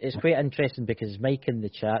 it's quite interesting because Mike in the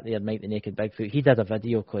chat there, Mike the Naked Bigfoot, he did a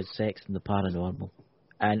video called Sex and the Paranormal.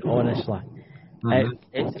 And honestly,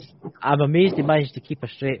 I'm amazed he managed to keep a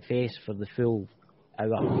straight face for the full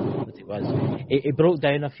hour that it was. It broke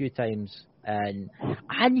down a few times, and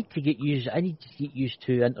I need to get used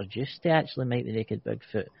to introduced to actually Mike the Naked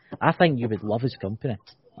Bigfoot. I think you would love his company.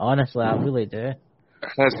 Honestly, I really do.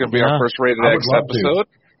 That's going to be our first Rated X episode.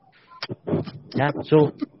 Yeah,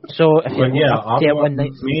 so if you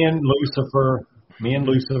me and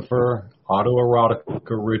Lucifer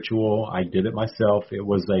autoerotica ritual. I did it myself. It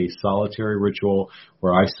was a solitary ritual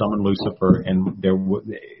where I summoned Lucifer, and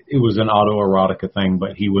it was an autoerotica thing,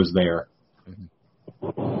 but he was there.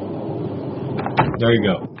 There you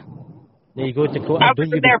go. There you go, Dakota. I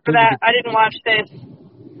wasn't there for that. I didn't watch this.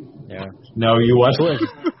 Yeah. No, you wasn't.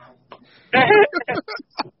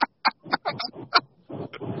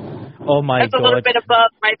 Oh my That's God. a little bit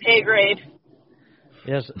above my pay grade.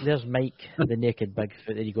 There's Mike, the naked Bigfoot.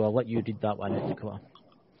 There you go. I'll let you read that one out, Dakota.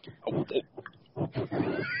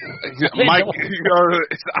 Mike,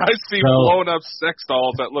 I see blown up sex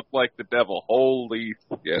dolls that look like the devil. Holy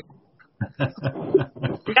shit. That's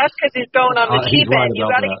because he's going on the cheap right end. You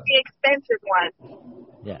got to get the expensive one.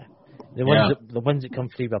 Yeah. The ones that come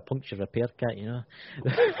free with a puncture repair kit, you know.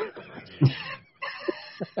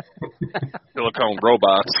 Silicone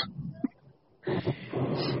robots.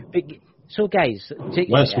 But, so guys,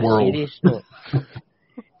 taking it a serious note,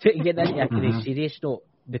 taking it into a very serious note,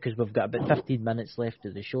 because we've got about 15 minutes left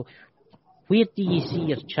of the show, where do you see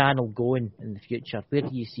your channel going in the future? Where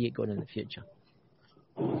do you see it going in the future?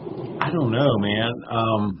 I don't know, man.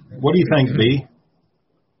 What do you think, B?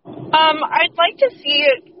 I'd like to see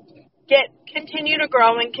it continue to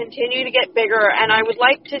grow and continue to get bigger, and I would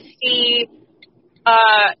like to see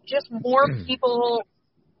just more people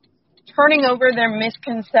turning over their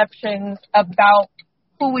misconceptions about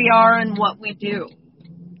who we are and what we do.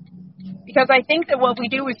 Because I think that what we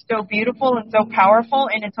do is so beautiful and so powerful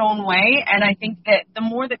in its own way, and I think that the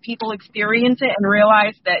more that people experience it and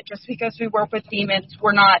realize that just because we work with demons,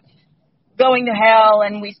 we're not going to hell,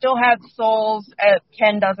 and we still have souls.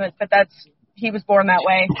 Ken doesn't, but he was born that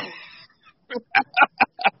way.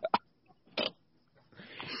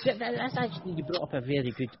 That's actually, you brought up a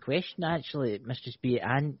very good question, actually, Mistress B.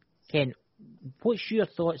 And Ken, what's your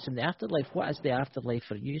thoughts on the afterlife? What is the afterlife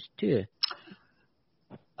for you two?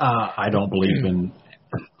 I don't believe in.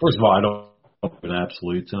 First of all, I don't believe in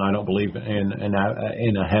absolutes, and I don't believe in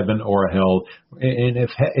a heaven or a hell. And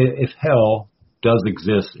if hell does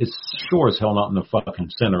exist, it's sure as hell not in the fucking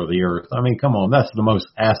center of the earth. I mean, come on, that's the most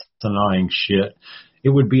asinine shit. It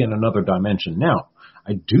would be in another dimension. Now,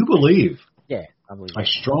 I do believe. Yeah, I believe. I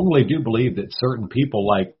strongly do believe that certain people,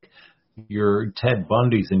 like your Ted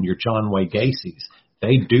Bundys and your John Wayne Gacy's,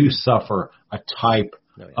 they do suffer a type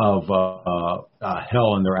of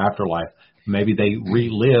hell in their afterlife. Maybe they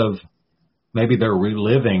relive. Maybe they're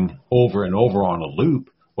reliving over and over on a loop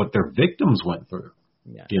what their victims went through.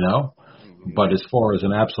 Yeah. You know. But as far as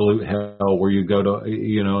an absolute hell where you go to,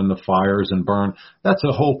 you know, in the fires and burn, that's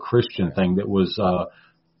a whole Christian thing that was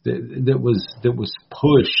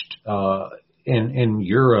pushed in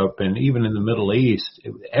Europe and even in the Middle East,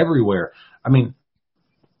 everywhere. I mean,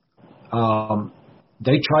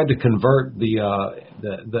 they tried to convert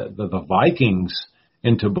the Vikings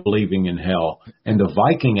into believing in hell, and the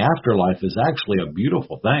Viking afterlife is actually a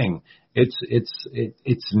beautiful thing.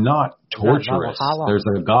 It's not torturous. There's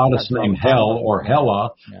a goddess named Hel or Hela.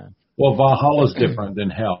 Yeah. Well, Valhalla is different than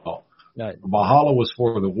Hell. Right. Valhalla was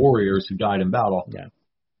for the warriors who died in battle. Yeah.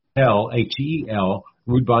 Hel, Hel,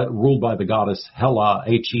 ruled by the goddess Hela,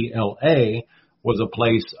 Hela, was a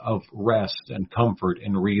place of rest and comfort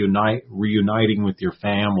and reuniting with your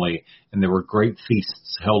family. And there were great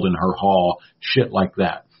feasts held in her hall, shit like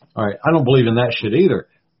that. All right, I don't believe in that shit either,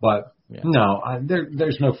 but no,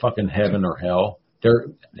 there's no fucking heaven or hell.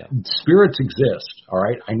 Spirits exist, all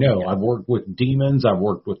right? I know. I've worked with demons. I've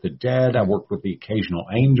worked with the dead. I've worked with the occasional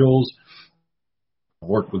angels. I've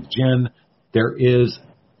worked with jinn. There is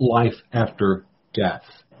life after death.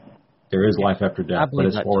 There is life after death. But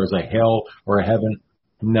as far as a hell or a heaven,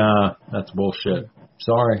 nah, that's bullshit.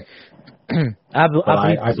 Sorry. I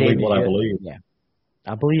believe what I believe. Yeah.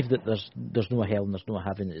 I believe that there's no hell and there's no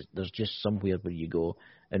heaven. There's just somewhere where you go,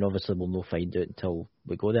 and obviously we'll not find out until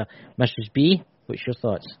we go there. Mrs. B, what's your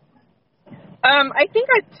thoughts? I think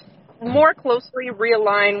I'd more closely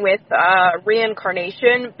realign with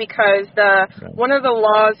reincarnation, because one of the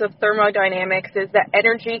laws of thermodynamics is that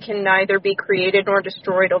energy can neither be created nor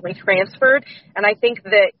destroyed, only transferred. And I think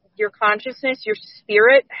that your consciousness, your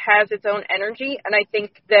spirit, has its own energy, and I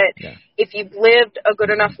think that if you've lived a good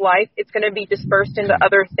enough life, it's going to be dispersed into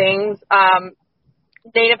other things.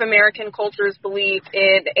 Native American cultures believe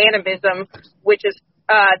in animism, which is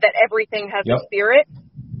that everything has a spirit,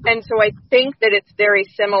 and so I think that it's very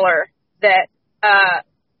similar, that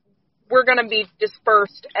we're going to be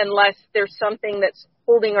dispersed unless there's something that's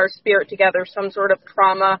holding our spirit together, some sort of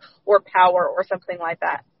trauma or power or something like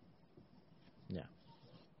that.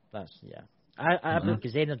 I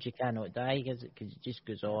because energy cannot die, because it just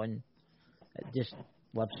goes on. It just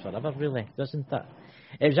lives forever, really, doesn't it?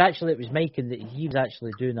 It was Mike, and he was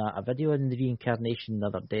actually doing a video on the reincarnation the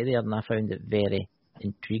other day there, and I found it very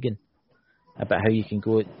intriguing about how you can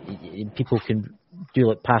go, people can do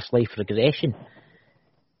like past life regression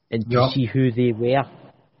and to see who they were.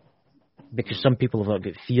 Because some people have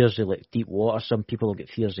got fears of like deep water, some people have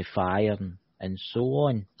got fears of fire, and so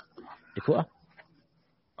on. Dakota?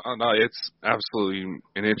 Oh, no, it's absolutely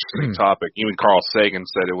an interesting topic. Even Carl Sagan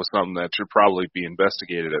said it was something that should probably be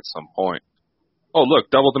investigated at some point. Oh, look,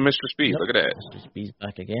 double the Mr. Speed. Look at that. Mr. Speed's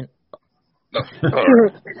back again.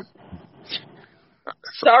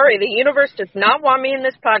 Sorry, the universe does not want me in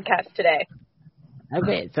this podcast today. I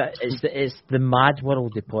bet it's the mad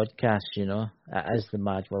world of podcasts, you know. It is the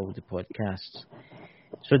mad world of podcasts.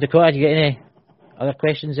 So, Dakota, do you get any other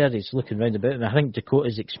questions there? He's looking round about him. I think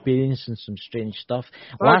Dakota's experiencing some strange stuff.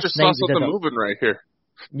 I just saw something moving right here.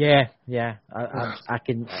 Yeah. I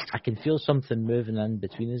can feel something moving in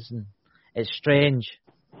between us, and it's strange.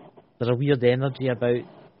 There's a weird energy about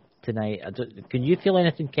tonight. Can you feel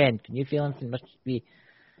anything, Ken? Can you feel anything? Must be.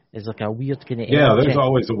 It's like a weird kind of energy. Yeah, there's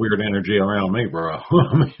always a weird energy around me, bro.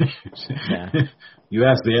 I mean, you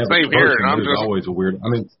ask the average person, there's always a weird. I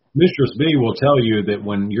mean, Mistress B will tell you that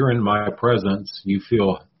when you're in my presence, you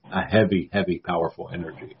feel a heavy, powerful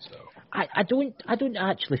energy. So I don't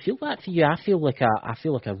actually feel that for you. I feel like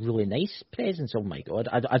a really nice presence. Oh my God,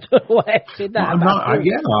 I don't know why I said that. I'm not.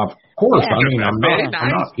 Of course. Yeah. I mean, I'm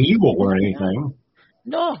not evil or anything.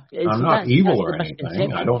 No, I'm not evil or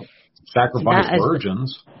anything. I don't sacrifice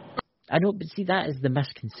virgins. I know, but see, that is the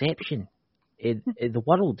misconception in the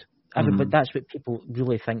world. Everybody, that's what people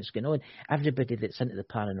really think is going on. Everybody that's into the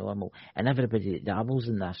paranormal and everybody that dabbles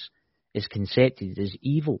in this is concepted as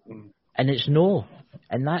evil, and it's no.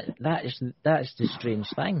 And that is the strange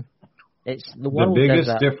thing. It's the world. The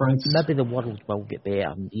biggest difference. Maybe the world will get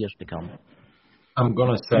better in years to come. I'm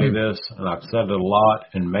going to say this, and I've said it a lot,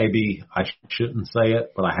 and maybe I shouldn't say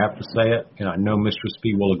it, but I have to say it, and I know Mistress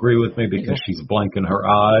B will agree with me because she's blinking her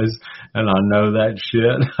eyes, and I know that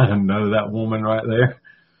shit. I know that woman right there.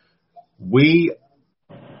 We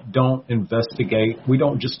don't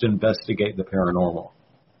just investigate the paranormal.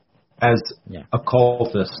 As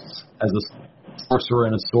occultists, as a sorcerer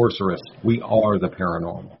and a sorceress, we are the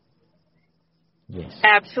paranormal. Yes.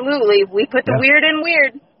 Absolutely. We put the weird in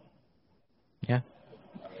weird. Yeah,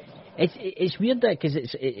 it's weird that because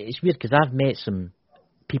it's weird because I've met some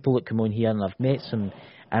people that come on here and I've met some,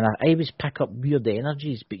 and I always pick up weird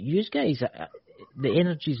energies. But you guys, the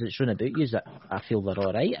energies that's run about you, I feel they're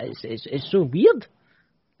all right. It's so weird.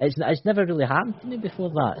 It's never really happened to me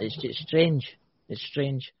before that. It's strange. It's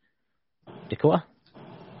strange. Dakota.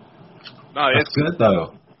 No, that's good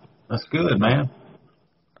though. That's good, man.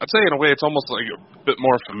 I'd say in a way it's almost like a bit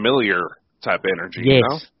more familiar type energy. Yes. You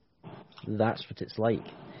know? That's what it's like.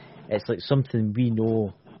 It's like something we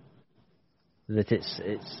know that it's.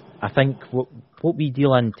 I think what we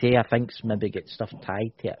deal in today, I think maybe get stuff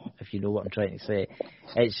tied to it. If you know what I'm trying to say,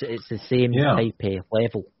 it's the same type of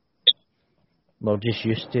level. We're just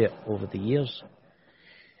used to it over the years.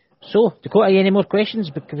 So, Dakota, any more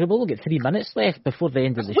questions? Because we've only got 3 minutes left before the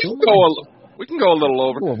end of the show. We can go a little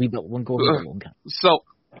over. We'll go a little longer. So,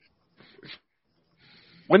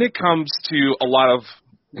 when it comes to a lot of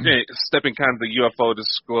stepping kind of the UFO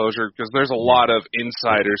disclosure, because there's a lot of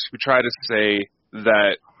insiders who try to say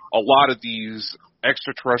that a lot of these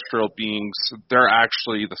extraterrestrial beings, they're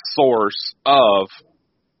actually the source of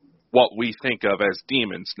what we think of as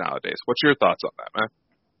demons nowadays. What's your thoughts on that,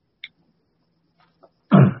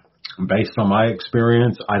 man? Based on my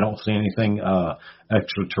experience, I don't see anything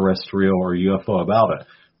extraterrestrial or UFO about it.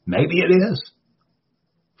 Maybe it is.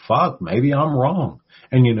 Fuck, maybe I'm wrong.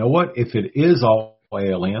 And you know what? If it is all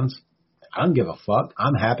aliens, I don't give a fuck.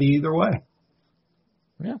 I'm happy either way.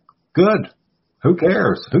 Yeah. Good. Who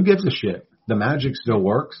cares? Who gives a shit? The magic still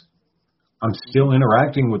works. I'm still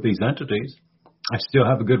interacting with these entities. I still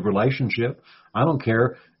have a good relationship. I don't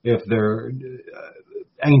care if they're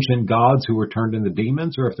ancient gods who were turned into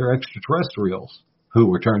demons or if they're extraterrestrials who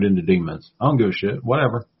were turned into demons. I don't give a shit.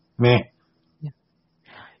 Whatever. Meh. Yeah.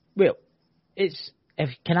 Well,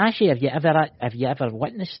 can I say, have you ever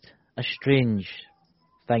witnessed a strange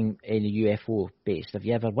thing in a UFO based? Have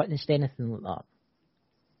you ever witnessed anything like that?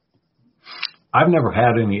 I've never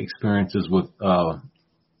had any experiences with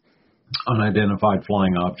unidentified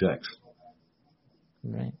flying objects.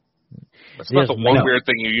 Right. That's not the one weird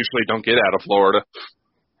thing you usually don't get out of Florida.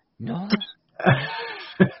 No.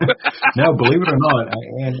 No, believe it or not,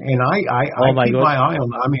 and I keep my eye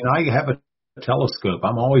on. I mean, I have a telescope.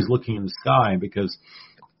 I'm always looking in the sky because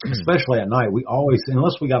especially at night, we always,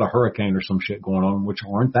 unless we got a hurricane or some shit going on, which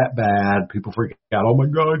aren't that bad, people freak out, oh my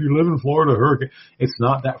God, you live in Florida, hurricane. It's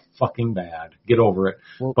not that fucking bad. Get over it.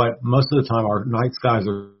 Well, but most of the time, our night skies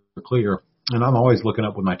are clear, and I'm always looking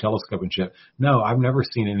up with my telescope and shit. No, I've never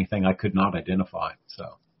seen anything I could not identify,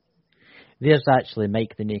 so. There's actually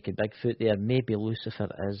Mike the Naked Bigfoot there. Maybe Lucifer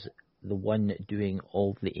is the one doing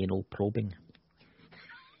all the anal probing.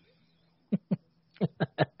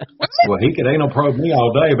 Well, he could anal probe me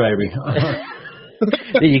all day, baby.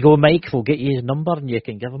 There you go, Mike. We'll get you his number and you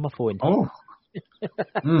can give him a phone. Oh.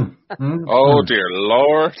 Oh, dear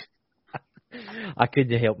Lord. I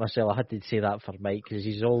couldn't help myself. I had to say that for Mike because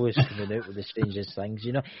he's always coming out with the strangest things,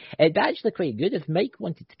 you know. It'd be actually quite good if Mike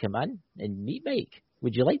wanted to come in and meet Mike.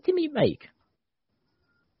 Would you like to meet Mike?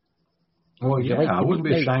 Well, yeah, like I wouldn't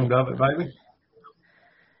be ashamed of it, baby.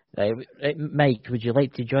 Right, Mike, would you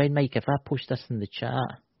like to join, Mike? If I post this in the chat,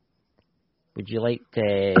 would you like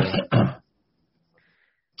to...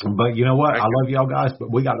 But you know what? I love y'all guys,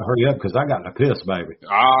 but we got to hurry up because I got to piss, baby.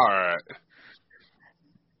 All right.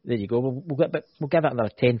 There you go. We'll give it another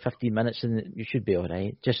 10, 15 minutes and you should be all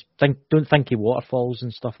right. Just don't think of waterfalls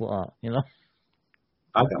and stuff like that, you know?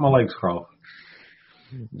 I got my legs crossed.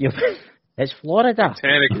 It's Florida.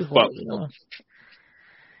 Satanic butt. You know.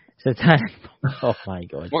 Satanic. Oh my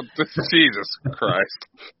God. What? Jesus Christ.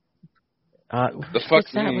 The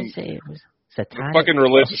fucking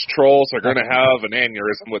religious trolls are going to have an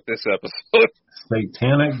aneurysm with this episode.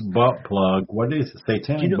 Satanic butt plug. What is it?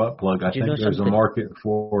 Satanic butt plug? I think there's a market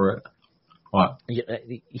for it. What?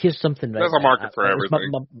 Here's something. There's a market for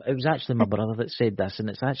everything. It was actually my brother that said this, and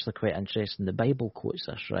it's actually quite interesting. The Bible quotes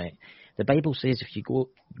this, right? The Bible says if you go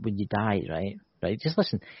when you die, right? Just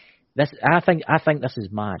listen. This I think this is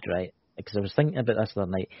mad, right? Because I was thinking about this the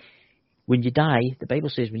other night. When you die, the Bible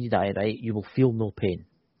says when you die, right, you will feel no pain,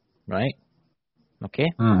 right? Okay,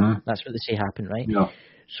 That's what they say happened, right? Yeah.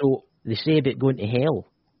 So they say about going to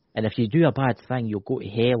hell, and if you do a bad thing, you'll go to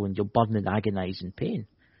hell and you'll burn in agonising pain.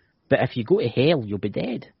 But if you go to hell, you'll be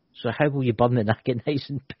dead. So how will you burn in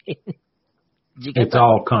agonising pain? It's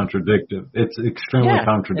all contradictive. It's extremely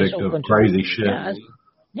contradictive. It's crazy shit.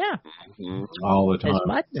 Yeah. All the time. It's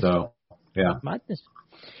madness. So, yeah. It's madness.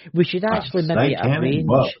 We should actually maybe arrange.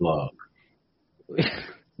 Butt plug.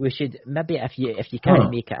 We should maybe if you can't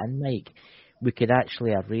make it in, Mike, we could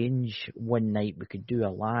actually arrange one night. We could do a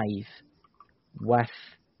live with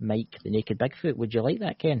Mike the Naked Bigfoot. Would you like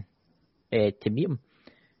that, Ken? To meet him?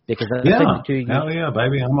 Because I think the two of you, hell yeah,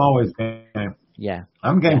 baby! I'm always game. Yeah,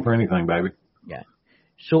 I'm game for anything, baby. Yeah.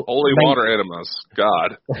 So holy water enemas,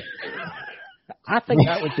 God. I think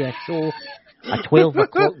that would be a show, a 12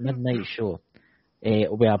 o'clock midnight show.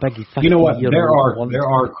 With a big 50 you know what? There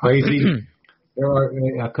are crazy. There are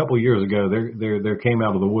a couple of years ago. There came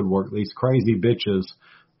out of the woodwork these crazy bitches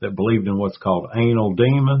that believed in what's called anal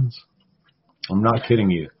demons. I'm not kidding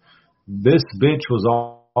you. This bitch was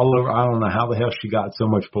all over. I don't know how the hell she got so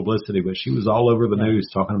much publicity, but she was all over the news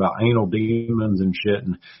talking about anal demons and shit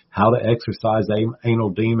and how to exorcise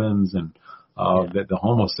anal demons and that the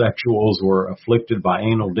homosexuals were afflicted by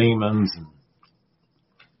anal demons. And,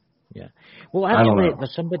 well, actually,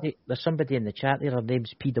 there's somebody in the chat there. Her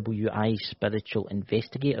name's PWI Spiritual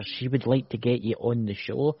Investigator. She would like to get you on the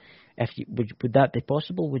show. Would that be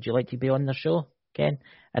possible? Would you like to be on the show, Ken?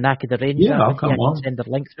 And I could arrange that. Yeah, I'll come on. Send the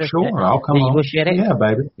link through. Sure, I'll come on. There you go, share it. Yeah,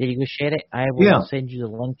 baby. There you go, share it. I will send you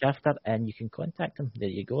the link after, and you can contact him. There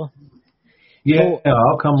you go. Yeah,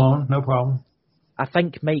 I'll come on. No problem. I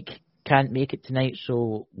think Mike can't make it tonight,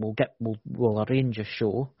 so we'll arrange a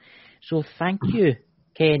show. So thank you,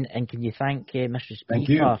 Ken, and can you thank Mistress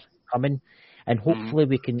B for coming? And hopefully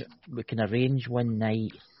we can arrange one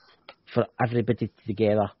night for everybody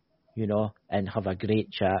together, you know, and have a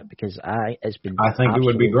great chat because it's been. I think it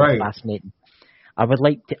would be great. Fascinating. I would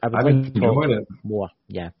like to talk it. more.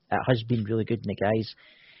 Yeah, it has been really good, and guys,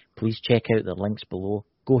 please check out the links below.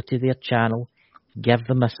 Go to their channel, give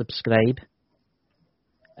them a subscribe.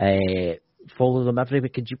 Follow them everywhere.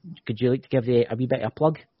 Could you like to give a wee bit of a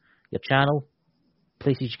plug? Your channel,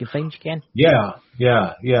 places you can find you, Ken? Yeah.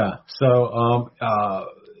 So,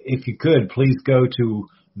 if you could, please go to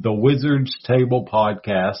the Wizard's Table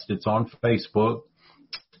Podcast. It's on Facebook.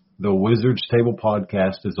 The Wizard's Table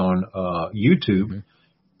Podcast is on YouTube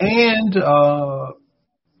and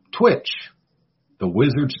Twitch. The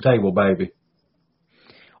Wizard's Table, baby.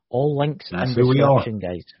 All links in the description,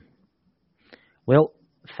 guys. Well,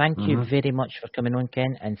 thank you very much for coming on,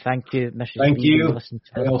 Ken, and thank you, Mrs. Thank you.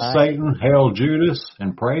 Hail Satan, hail Judas,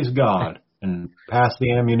 and praise God, and pass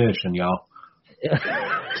the ammunition, y'all.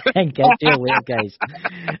 And catch you later, guys.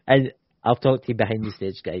 And I'll talk to you behind the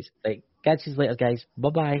stage, guys. Right. Catch you later, guys.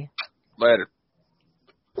 Bye-bye. Later.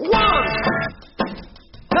 One,